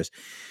Religious.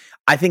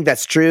 I think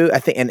that's true. I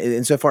think, and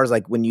insofar as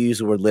like when you use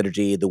the word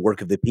liturgy, the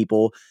work of the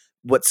people,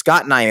 what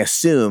Scott and I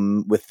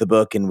assume with the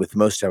book and with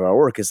most of our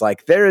work is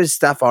like there is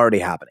stuff already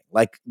happening.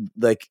 Like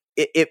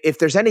if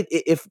there's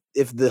if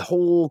the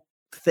whole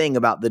thing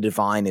about the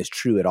divine is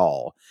true at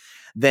all,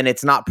 then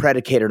it's not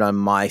predicated on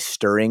my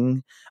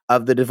stirring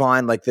of the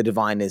divine. Like the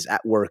divine is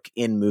at work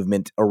in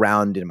movement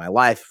around in my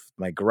life,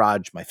 my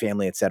garage, my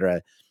family,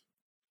 etc.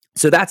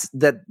 So that's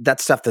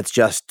stuff that's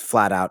just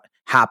flat out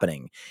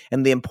happening.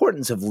 And the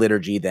importance of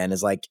liturgy then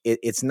is like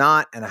it's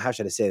not, and how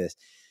should I say this?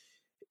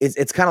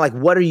 It's kind of like,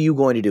 what are you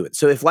going to do with it?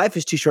 So if life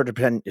is too short to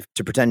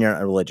pretend you're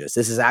not religious,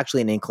 this is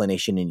actually an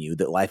inclination in you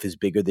that life is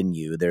bigger than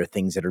you. There are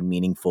things that are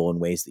meaningful in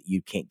ways that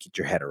you can't get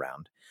your head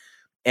around.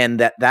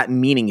 And that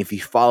meaning, if you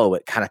follow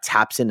it, kind of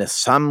taps into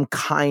some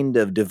kind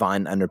of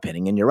divine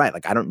underpinning. And you're right.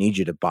 Like, I don't need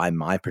you to buy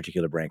my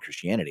particular brand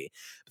Christianity.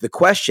 But the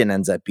question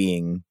ends up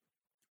being,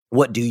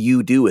 what do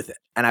you do with it?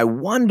 And I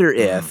wonder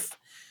if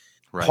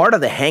part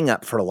of the hang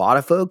up for a lot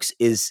of folks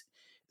is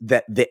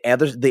that the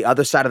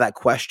other side of that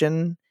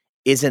question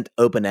isn't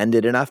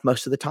open-ended enough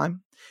most of the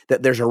time,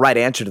 that there's a right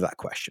answer to that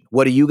question.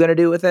 What are you going to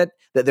do with it?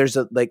 That there's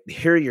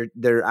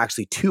there are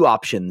actually two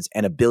options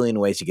and a billion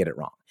ways to get it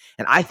wrong.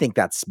 And I think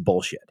that's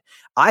bullshit.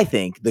 I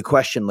think the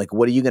question, like,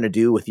 what are you going to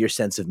do with your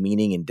sense of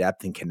meaning and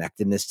depth and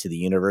connectedness to the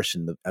universe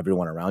and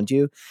everyone around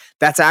you?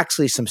 That's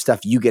actually some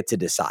stuff you get to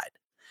decide.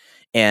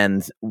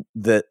 And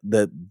the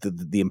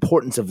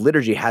importance of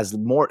liturgy has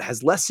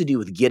less to do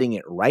with getting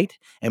it right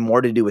and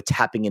more to do with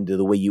tapping into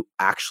the way you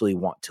actually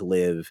want to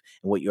live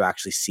and what you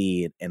actually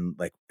see and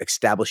like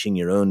establishing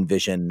your own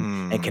vision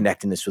and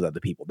connectedness with other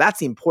people. That's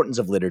the importance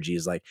of liturgy,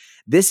 is like,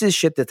 this is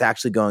shit that's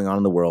actually going on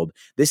in the world.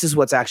 This is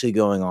what's actually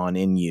going on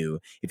in you.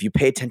 If you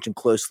pay attention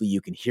closely, you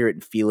can hear it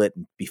and feel it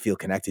and feel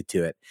connected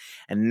to it.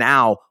 And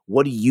now,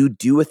 what do you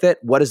do with it?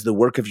 What does the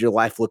work of your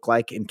life look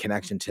like in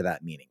connection to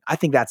that meaning? I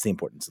think that's the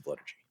importance of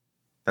liturgy.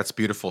 That's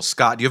beautiful.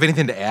 Scott, do you have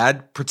anything to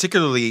add?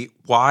 Particularly,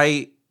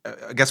 why,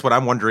 I guess what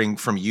I'm wondering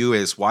from you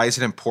is, why is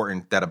it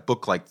important that a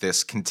book like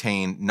this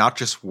contain not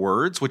just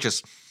words, which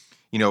is,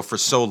 for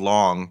so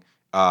long,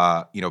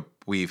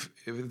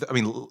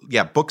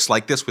 books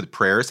like this with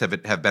prayers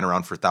have been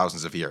around for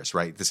thousands of years,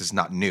 right? This is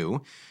not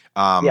new.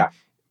 Yeah.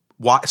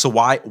 Why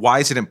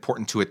is it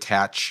important to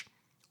attach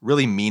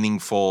really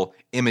meaningful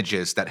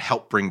images that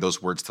help bring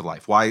those words to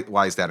life?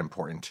 Why is that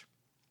important?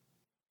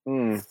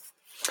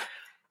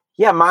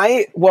 Yeah,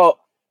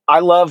 I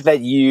love that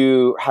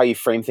how you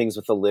frame things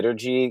with the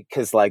liturgy,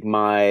 because like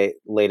my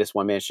latest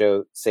one-man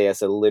show, Say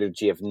Yes, a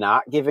liturgy of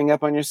not giving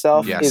up on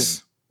yourself,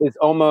 Yes. is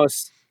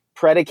almost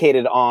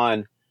predicated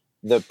on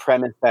the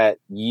premise that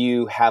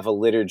you have a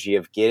liturgy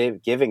of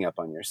giving up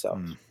on yourself,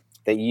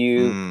 that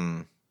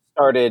you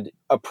started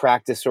a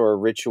practice or a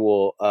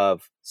ritual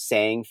of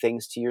saying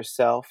things to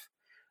yourself,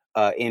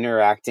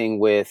 interacting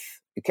with.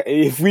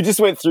 If we just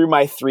went through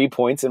my 3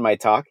 points in my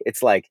talk,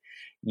 it's like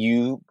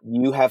you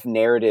have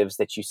narratives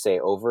that you say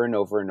over and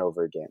over and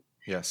over again.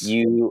 Yes.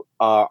 You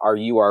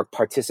are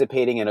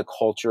participating in a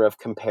culture of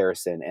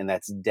comparison, and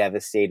that's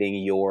devastating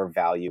your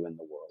value in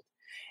the world.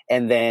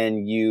 And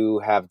then you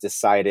have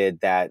decided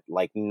that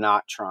like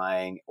not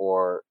trying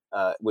or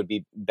would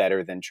be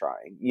better than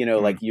trying.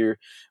 Like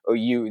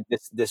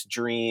this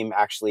dream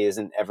actually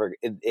isn't ever.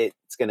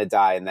 It's going to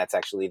die, and that's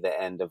actually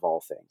the end of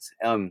all things.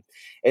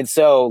 And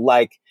so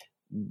like.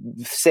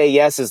 Say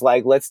Yes is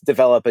like, let's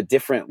develop a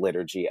different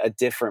liturgy, a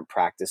different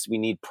practice. We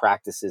need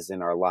practices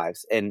in our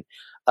lives. And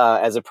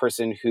as a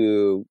person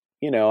who,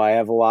 I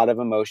have a lot of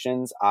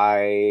emotions,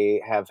 I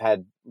have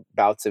had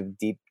bouts of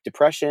deep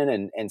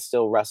depression and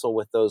still wrestle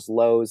with those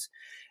lows,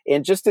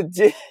 and just a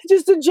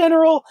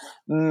general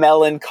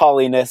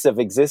melancholiness of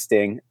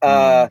existing.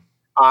 I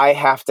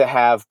have to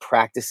have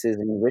practices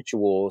and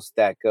rituals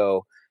that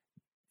go,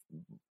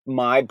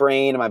 my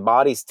brain and my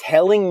body's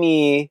telling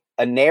me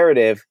a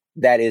narrative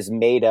that is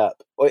made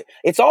up.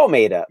 It's all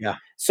made up. Yeah.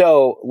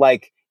 So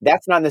like,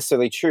 that's not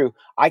necessarily true.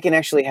 I can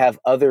actually have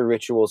other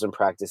rituals and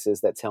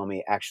practices that tell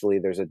me actually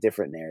there's a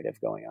different narrative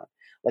going on.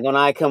 Like when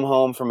I come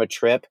home from a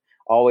trip,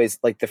 always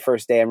like the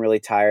first day I'm really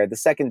tired. The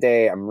second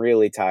day I'm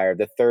really tired.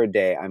 The third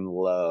day I'm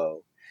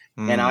low.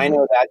 And I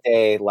know that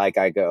day, like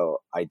I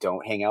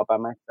don't hang out by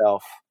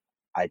myself.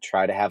 I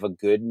try to have a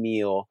good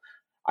meal.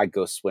 I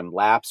go swim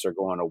laps or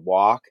go on a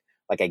walk.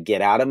 Like I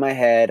get out of my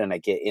head and I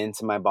get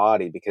into my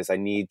body, because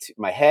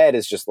my head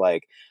is just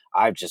like,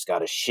 I've just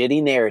got a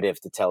shitty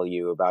narrative to tell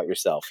you about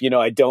yourself.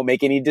 I don't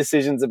make any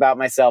decisions about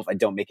myself. I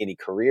don't make any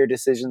career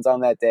decisions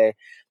on that day.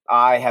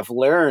 I have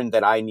learned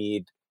that I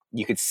need,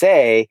 you could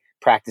say,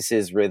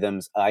 practices,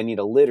 rhythms. I need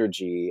a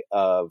liturgy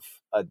of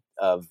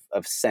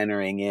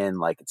centering in,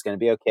 like, it's going to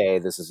be okay.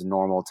 This is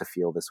normal to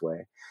feel this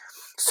way.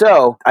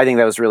 So I think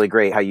that was really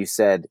great how you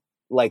said,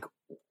 like,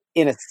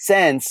 in a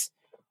sense,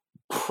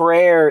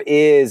 prayer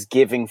is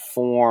giving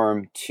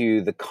form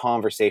to the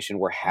conversation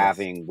we're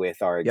having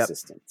with our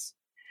existence.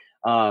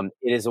 It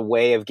is a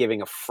way of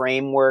giving a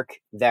framework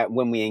that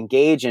when we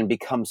engage in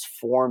becomes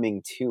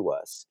forming to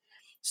us.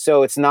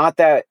 So it's not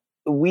that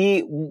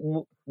we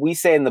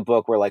say in the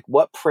book, we're like,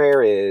 what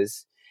prayer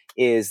is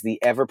the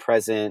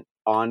ever-present,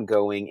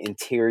 ongoing,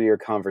 interior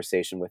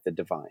conversation with the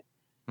divine.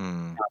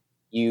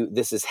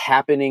 This is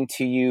happening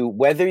to you,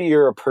 whether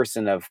you're a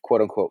person of quote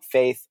unquote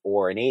faith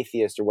or an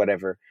atheist or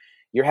whatever.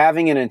 You're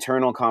having an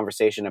internal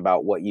conversation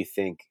about what you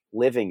think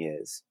living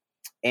is.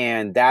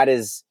 And that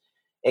is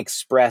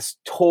expressed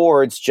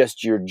towards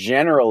just your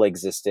general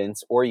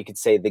existence, or you could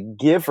say the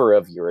giver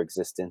of your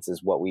existence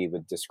is what we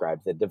would describe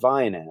the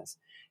divine as.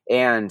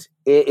 And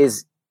it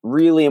is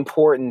really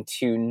important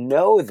to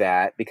know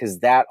that, because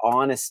that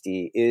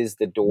honesty is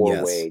the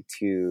doorway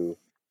to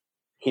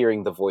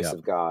hearing the voice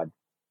of God.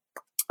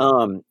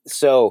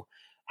 So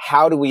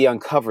how do we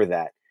uncover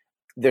that?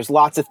 There's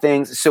lots of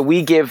things. So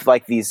we give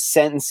like these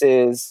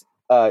sentences,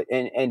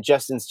 and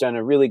Justin's done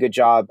a really good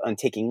job on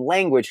taking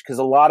language, because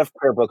a lot of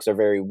prayer books are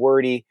very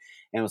wordy.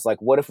 And it was like,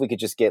 what if we could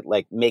just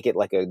make it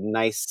like a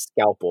nice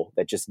scalpel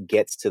that just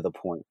gets to the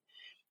point?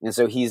 And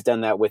so he's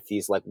done that with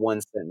these like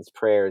one sentence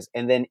prayers.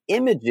 And then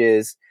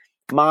images.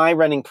 My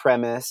running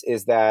premise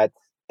is that,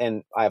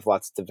 and I have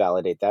lots to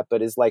validate that,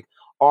 but is like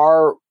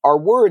our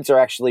words are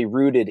actually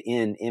rooted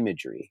in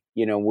imagery.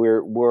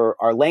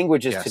 Our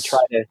language is to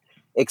try to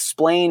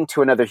explain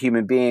to another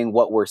human being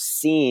what we're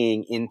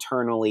seeing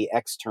internally,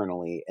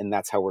 externally, and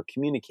that's how we're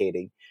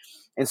communicating.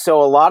 And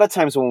so a lot of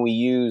times when we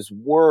use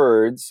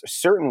words,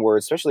 certain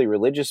words, especially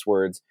religious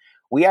words,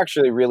 we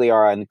actually really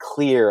are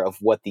unclear of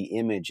what the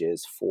image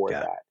is for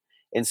that.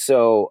 And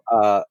so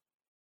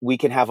we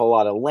can have a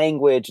lot of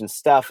language and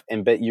stuff,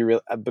 but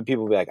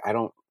people will be like, I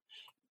don't,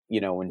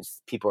 when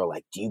people are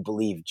like, do you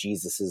believe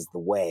Jesus is the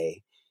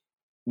way?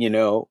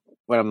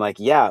 When I'm like,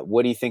 yeah,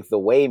 what do you think the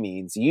way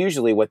means?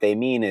 Usually what they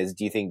mean is,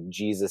 do you think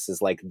Jesus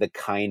is like the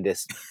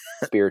kindest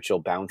spiritual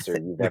bouncer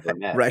you've ever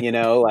met? Right.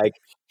 Like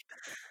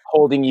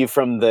holding you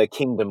from the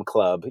kingdom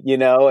club,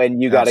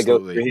 and you got to go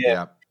through him.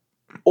 Yeah.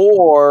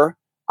 Or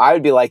I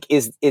would be like,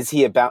 is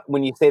he about,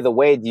 when you say the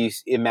way, do you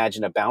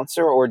imagine a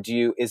bouncer, or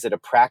is it a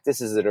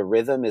practice? Is it a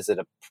rhythm? Is it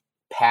a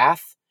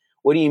path?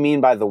 What do you mean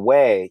by the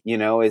way? You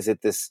know, is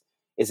it this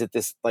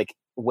like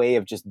way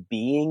of just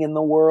being in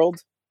the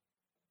world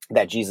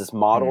that Jesus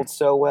modeled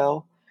so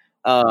well?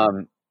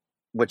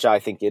 Which I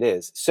think it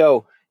is.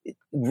 So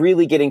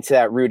really getting to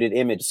that rooted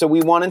image. So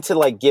we wanted to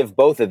like give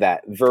both of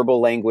that,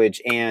 verbal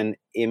language and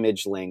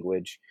image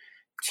language,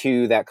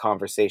 to that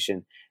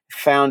conversation.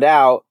 Found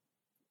out,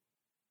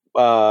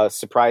 not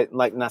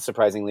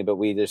surprisingly, but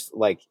we just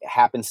like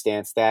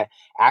happenstance that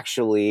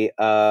actually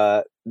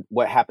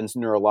what happens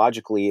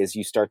neurologically is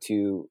you start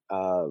to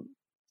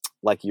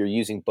like you're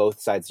using both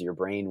sides of your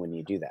brain when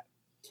you do that.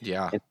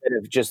 Yeah. Instead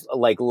of just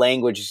like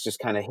language is just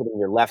kind of hitting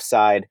your left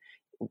side,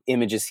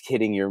 images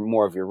hitting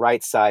more of your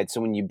right side.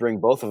 So when you bring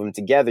both of them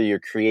together, you're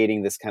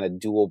creating this kind of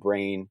dual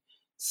brain,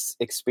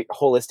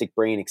 holistic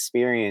brain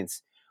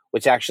experience,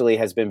 which actually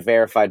has been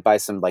verified by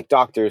some like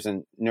doctors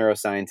and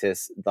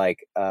neuroscientists, like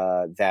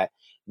that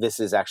this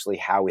is actually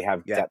how we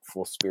have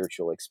depthful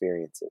spiritual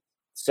experiences.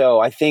 So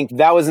I think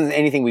that wasn't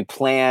anything we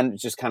planned,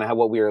 just kind of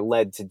what we were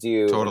led to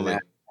do. Totally.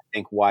 And I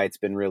think why it's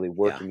been really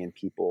working in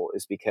people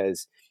is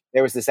because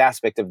there was this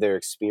aspect of their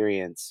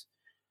experience,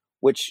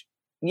 which,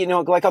 you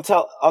know, like I'll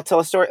tell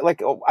a story.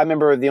 Like, I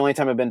remember the only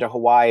time I've been to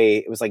Hawaii,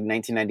 it was like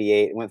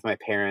 1998. I went with my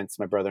parents.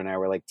 My brother and I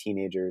were like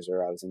teenagers,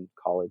 or I was in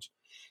college.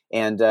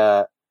 And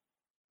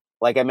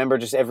like, I remember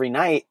just every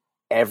night,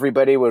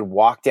 everybody would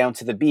walk down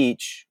to the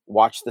beach,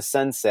 watch the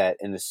sunset.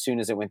 And as soon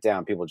as it went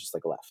down, people just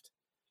like left.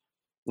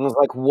 And I was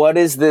like, what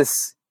is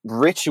this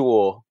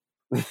ritual?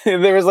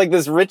 There was like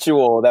this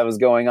ritual that was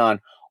going on.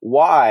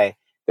 Why?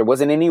 There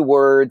wasn't any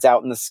words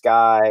out in the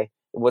sky.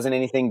 It wasn't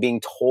anything being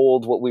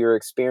told what we were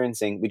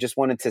experiencing. We just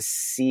wanted to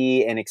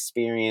see and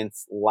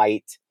experience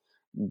light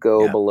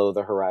go below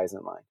the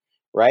horizon line.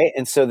 Right.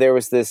 And so there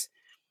was this,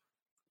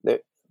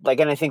 like,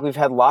 and I think we've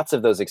had lots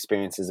of those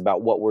experiences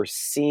about what we're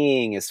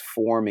seeing is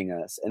forming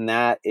us. And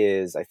that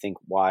is, I think,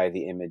 why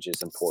the image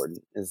is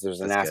important, is there's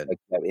an aspect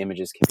that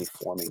images can be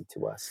forming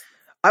to us.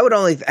 I would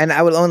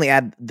only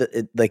add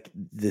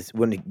this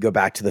when we go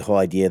back to the whole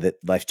idea that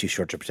life's too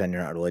short to pretend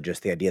you're not religious,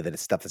 the idea that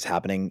it's stuff that's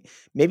happening.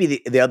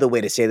 Maybe the other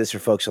way to say this for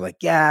folks are like,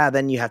 yeah,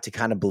 then you have to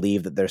kind of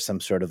believe that there's some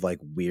sort of like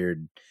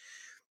weird,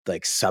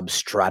 like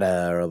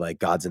substrata or like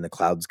God's in the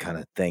clouds kind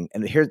of thing.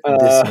 And here's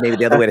maybe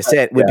the other way to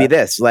say it would be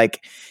this: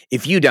 like,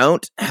 if you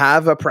don't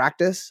have a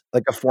practice,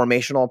 like a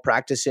formational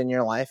practice in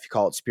your life, you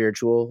call it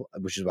spiritual,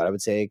 which is what I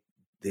would say.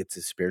 It's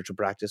a spiritual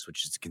practice,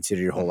 which is to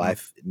consider your whole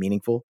life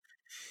meaningful.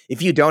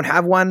 If you don't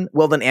have one,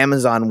 well, then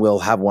Amazon will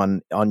have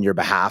one on your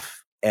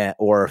behalf,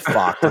 or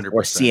Fox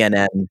or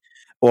CNN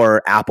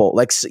or Apple.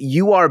 Like,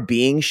 you are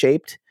being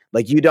shaped.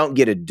 Like, you don't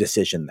get a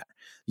decision there.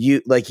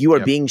 You are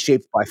being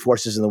shaped by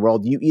forces in the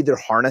world. You either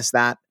harness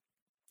that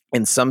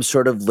in some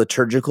sort of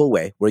liturgical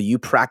way where you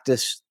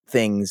practice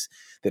things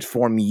that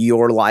form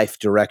your life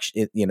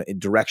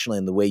directionally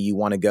in the way you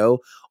want to go,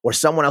 or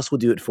someone else will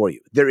do it for you.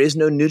 There is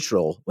no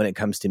neutral when it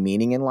comes to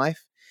meaning in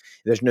life.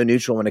 There's no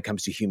neutral when it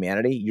comes to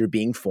humanity. You're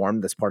being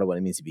formed. That's part of what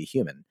it means to be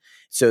human.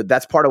 So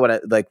that's part of what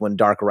like when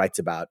Dark writes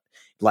about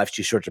life's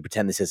too short to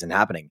pretend this isn't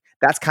happening.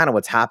 That's kind of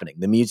what's happening.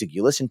 The music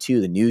you listen to,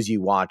 the news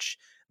you watch,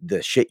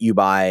 the shit you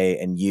buy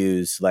and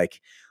use,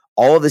 like,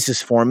 all of this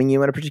is forming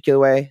you in a particular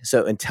way.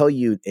 So until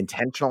you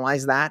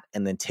intentionalize that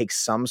and then take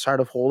some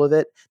sort of hold of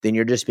it, then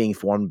you're just being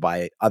formed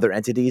by other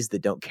entities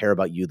that don't care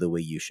about you the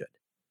way you should.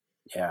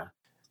 Yeah.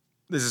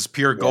 This is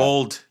pure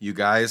gold, you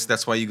guys.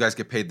 That's why you guys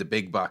get paid the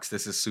big bucks.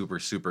 This is super,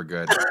 super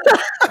good.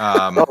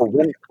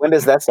 When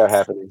does that start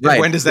happening? Right.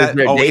 When does that?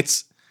 Oh,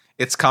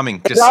 it's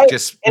coming.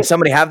 Can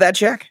somebody have that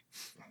check?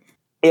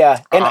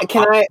 Yeah, and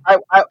can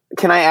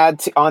I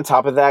add on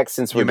top of that,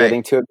 since we're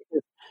getting to it,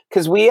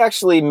 because we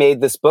actually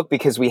made this book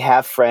because we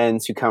have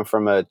friends who come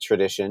from a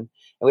tradition, and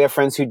we have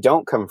friends who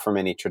don't come from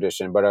any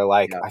tradition, but are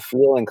like, I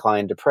feel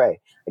inclined to pray.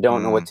 I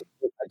don't know what to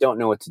do. I don't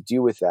know what to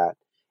do with that.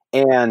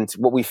 And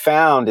what we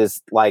found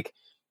is like,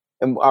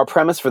 and our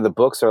premise for the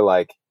books are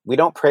like, we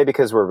don't pray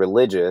because we're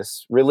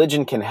religious.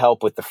 Religion can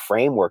help with the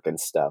framework and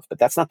stuff, but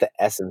that's not the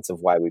essence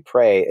of why we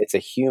pray. It's a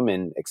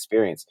human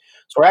experience.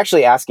 So we're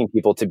actually asking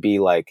people to be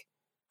like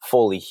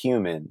fully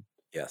human.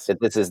 Yes.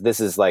 That this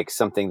is like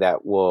something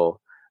that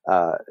will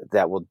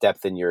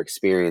depthen your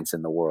experience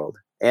in the world.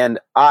 And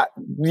I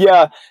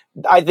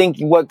think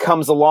what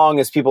comes along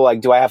is people like,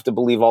 do I have to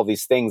believe all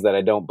these things that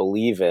I don't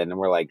believe in? And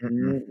we're like,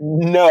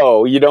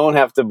 no, you don't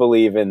have to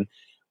believe in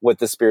what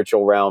the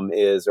spiritual realm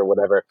is or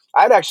whatever.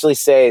 I'd actually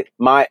say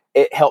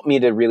it helped me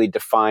to really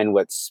define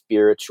what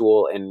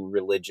spiritual and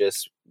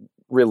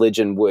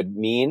religion would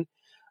mean.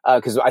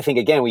 Because I think,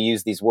 again, we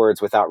use these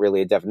words without really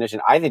a definition.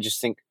 I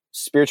just think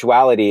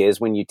spirituality is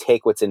when you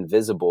take what's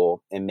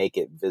invisible and make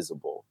it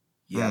visible.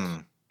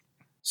 Yeah.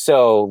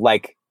 So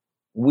like,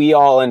 we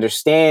all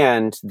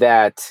understand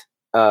that,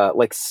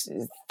 like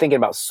thinking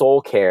about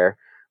soul care,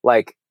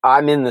 like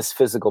I'm in this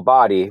physical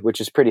body,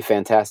 which is pretty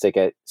fantastic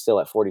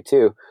still at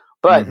 42.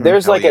 But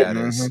there's like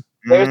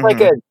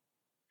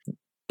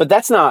but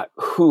that's not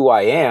who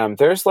I am.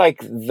 There's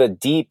like the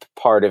deep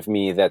part of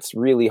me that's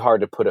really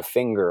hard to put a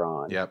finger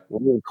on. Yep.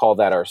 We would call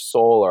that our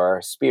soul or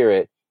our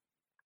spirit.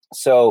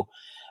 So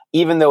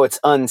even though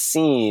it's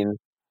unseen,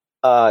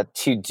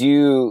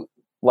 to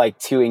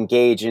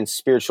engage in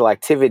spiritual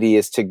activity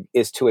is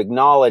to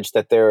acknowledge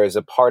that there is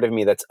a part of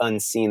me that's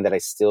unseen that I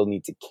still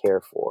need to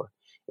care for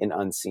in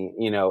unseen,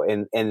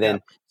 and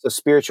then so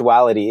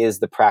spirituality is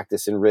the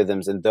practice and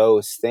rhythms and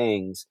those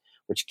things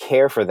which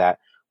care for that,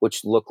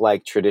 which look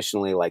like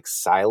traditionally like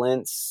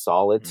silence,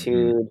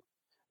 solitude,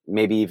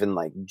 maybe even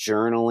like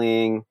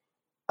journaling,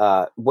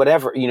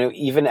 whatever,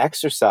 even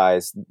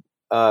exercise.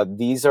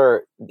 These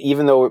are,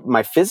 even though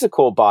my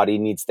physical body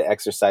needs to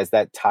exercise,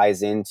 that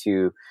ties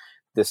into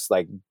this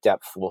like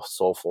depthful,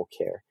 soulful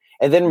care.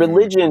 And then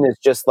religion is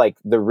just like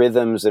the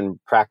rhythms and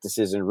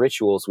practices and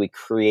rituals we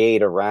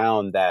create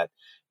around that,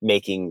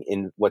 making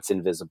in what's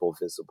invisible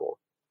visible.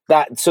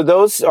 So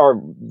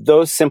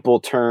those simple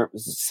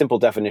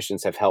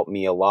definitions have helped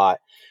me a lot.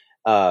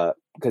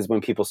 Because when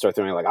people start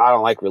throwing like, I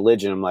don't like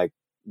religion, I'm like,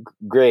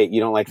 great,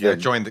 you don't like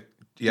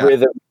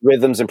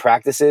rhythms and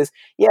practices.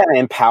 Yeah,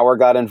 and power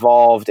got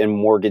involved, and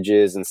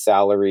mortgages and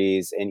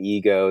salaries and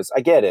egos.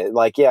 I get it.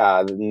 Like,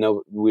 yeah,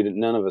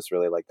 none of us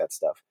really like that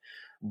stuff.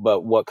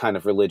 But what kind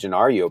of religion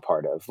are you a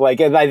part of? Like,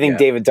 I think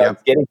David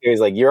Dunn's getting to is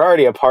like, you're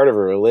already a part of a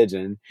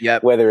religion.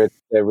 Yep. Whether it's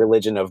the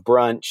religion of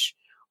brunch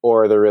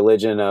or the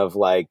religion of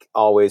like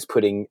always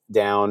putting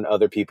down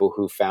other people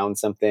who found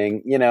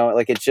something,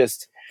 like it's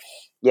just,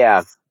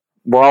 we're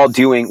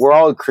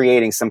all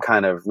creating some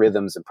kind of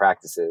rhythms and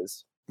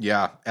practices.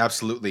 Yeah,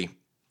 absolutely.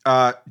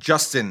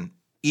 Justin,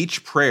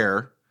 each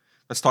prayer,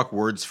 let's talk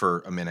words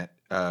for a minute,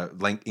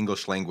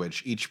 English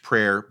language. Each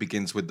prayer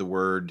begins with the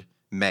word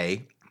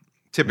may.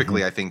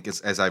 Typically, I think,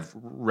 as I've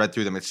read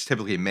through them, it's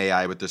typically may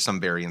I, but there's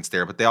some variance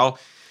there. But they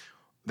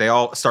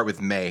all start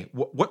with may.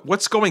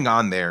 What's going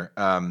on there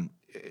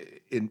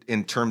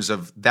in terms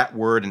of that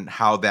word and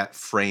how that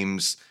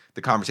frames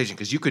the conversation?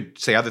 Because you could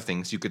say other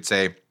things. You could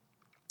say,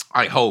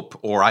 I hope,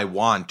 or I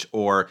want,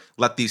 or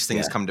let these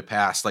things come to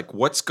pass. Like,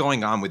 what's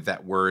going on with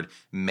that word,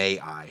 may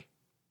I?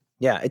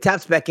 Yeah, it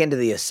taps back into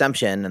the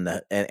assumption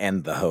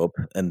and the hope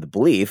and the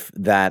belief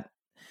that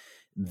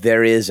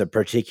there is a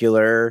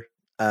particular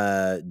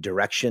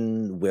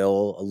direction, a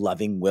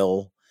loving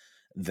will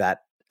that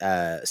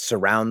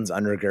surrounds,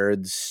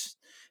 undergirds,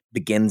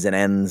 begins and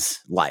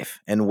ends life.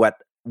 And what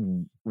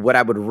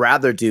I would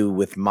rather do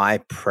with my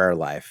prayer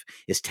life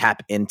is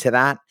tap into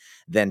that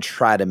than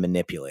try to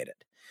manipulate it.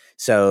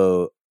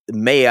 So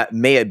may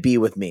it be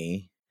with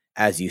me,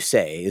 as you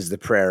say, is the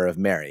prayer of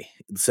Mary.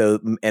 So,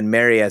 and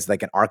Mary as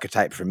like an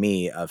archetype for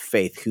me of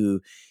faith, who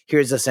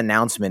hears this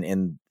announcement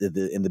in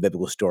the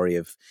biblical story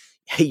of,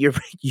 hey, you're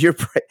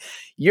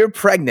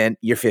pregnant.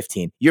 You're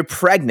 15. You're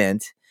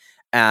pregnant.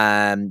 You're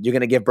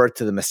going to give birth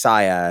to the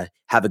Messiah.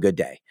 Have a good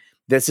day.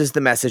 This is the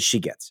message she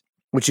gets,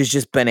 which is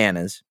just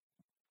bananas.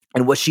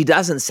 And what she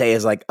doesn't say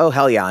is like, oh,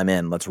 hell yeah, I'm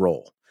in. Let's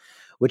roll.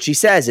 What she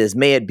says is,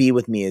 may it be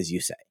with me as you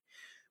say.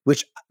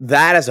 Which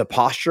that as a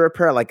posture of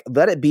prayer, like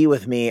let it be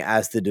with me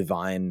as the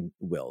divine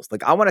wills.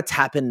 Like I want to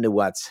tap into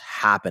what's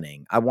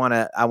happening. I want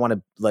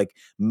to like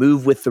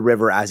move with the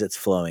river as it's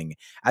flowing,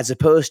 as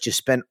opposed to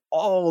spend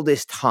all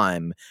this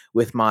time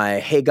with my,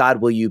 hey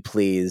God, will you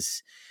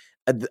please?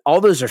 All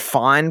those are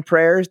fine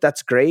prayers.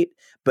 That's great.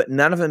 But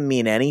none of them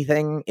mean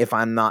anything if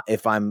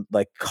I'm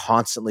like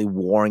constantly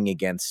warring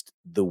against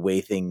the way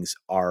things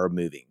are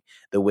moving,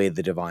 the way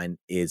the divine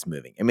is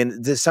moving. I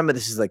mean, some of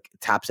this is like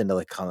taps into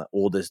like kind of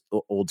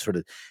old sort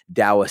of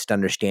Taoist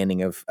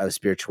understanding of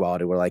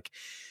spirituality, where like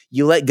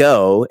you let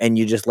go and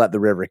you just let the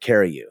river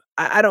carry you.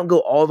 I don't go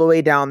all the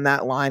way down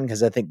that line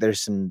because I think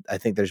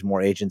there's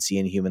more agency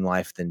in human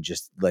life than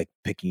just like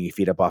picking your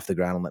feet up off the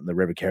ground and letting the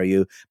river carry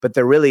you. But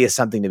there really is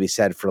something to be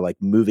said for like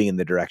moving in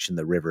the direction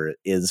the river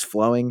is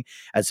flowing,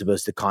 as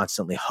opposed to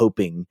constantly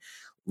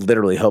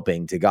literally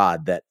hoping to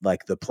God that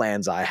like the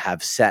plans I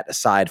have set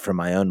aside for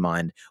my own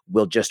mind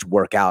will just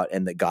work out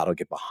and that God will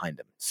get behind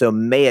them. So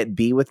may it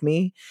be with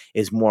me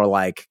is more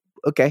like,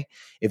 okay,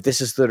 if this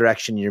is the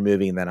direction you're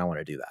moving, then I want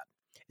to do that.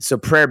 So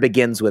prayer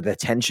begins with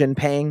attention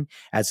paying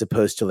as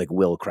opposed to like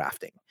will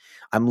crafting.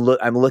 I'm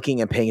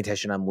looking and paying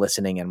attention. I'm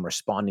listening and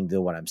responding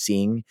to what I'm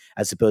seeing,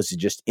 as opposed to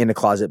just in a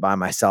closet by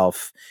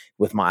myself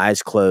with my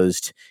eyes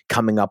closed,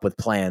 coming up with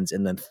plans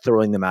and then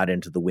throwing them out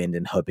into the wind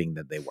and hoping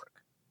that they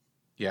work.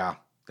 Yeah,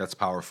 that's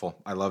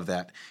powerful. I love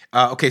that.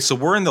 Okay, so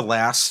we're in the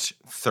last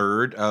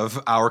third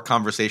of our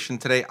conversation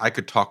today. I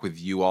could talk with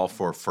you all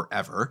for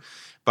forever,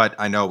 but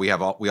I know we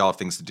all have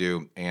things to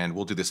do, and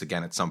we'll do this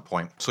again at some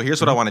point. So here's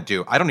what I want to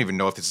do. I don't even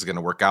know if this is going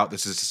to work out.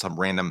 This is just some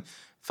random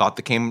thought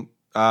that came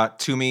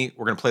to me.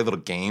 We're going to play a little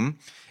game,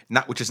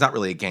 which is not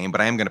really a game, but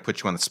I am going to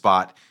put you on the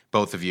spot,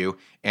 both of you,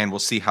 and we'll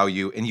see how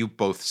you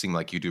both seem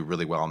like you do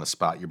really well on the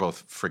spot. You're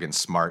both friggin'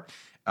 smart.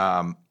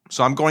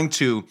 So I'm going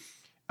to.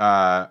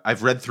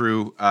 I've read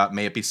through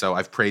May It Be So.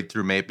 I've prayed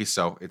through May It Be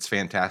So. It's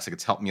fantastic.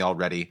 It's helped me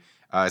already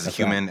as a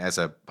human, as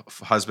a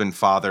husband,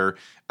 father,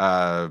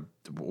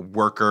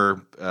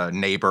 worker,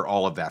 neighbor,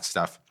 all of that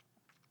stuff.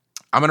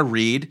 I'm going to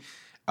read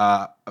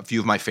a few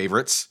of my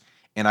favorites.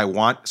 And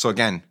so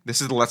again,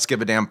 this is the Let's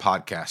Give a Damn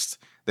podcast.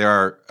 There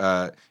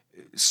are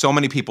so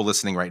many people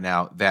listening right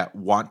now that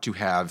want to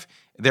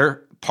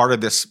they're part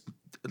of this,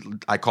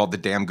 I call it the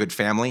damn good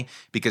family,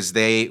 because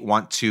they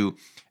want to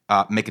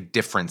make a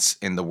difference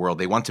in the world.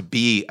 They want to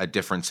be a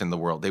difference in the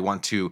world. They want to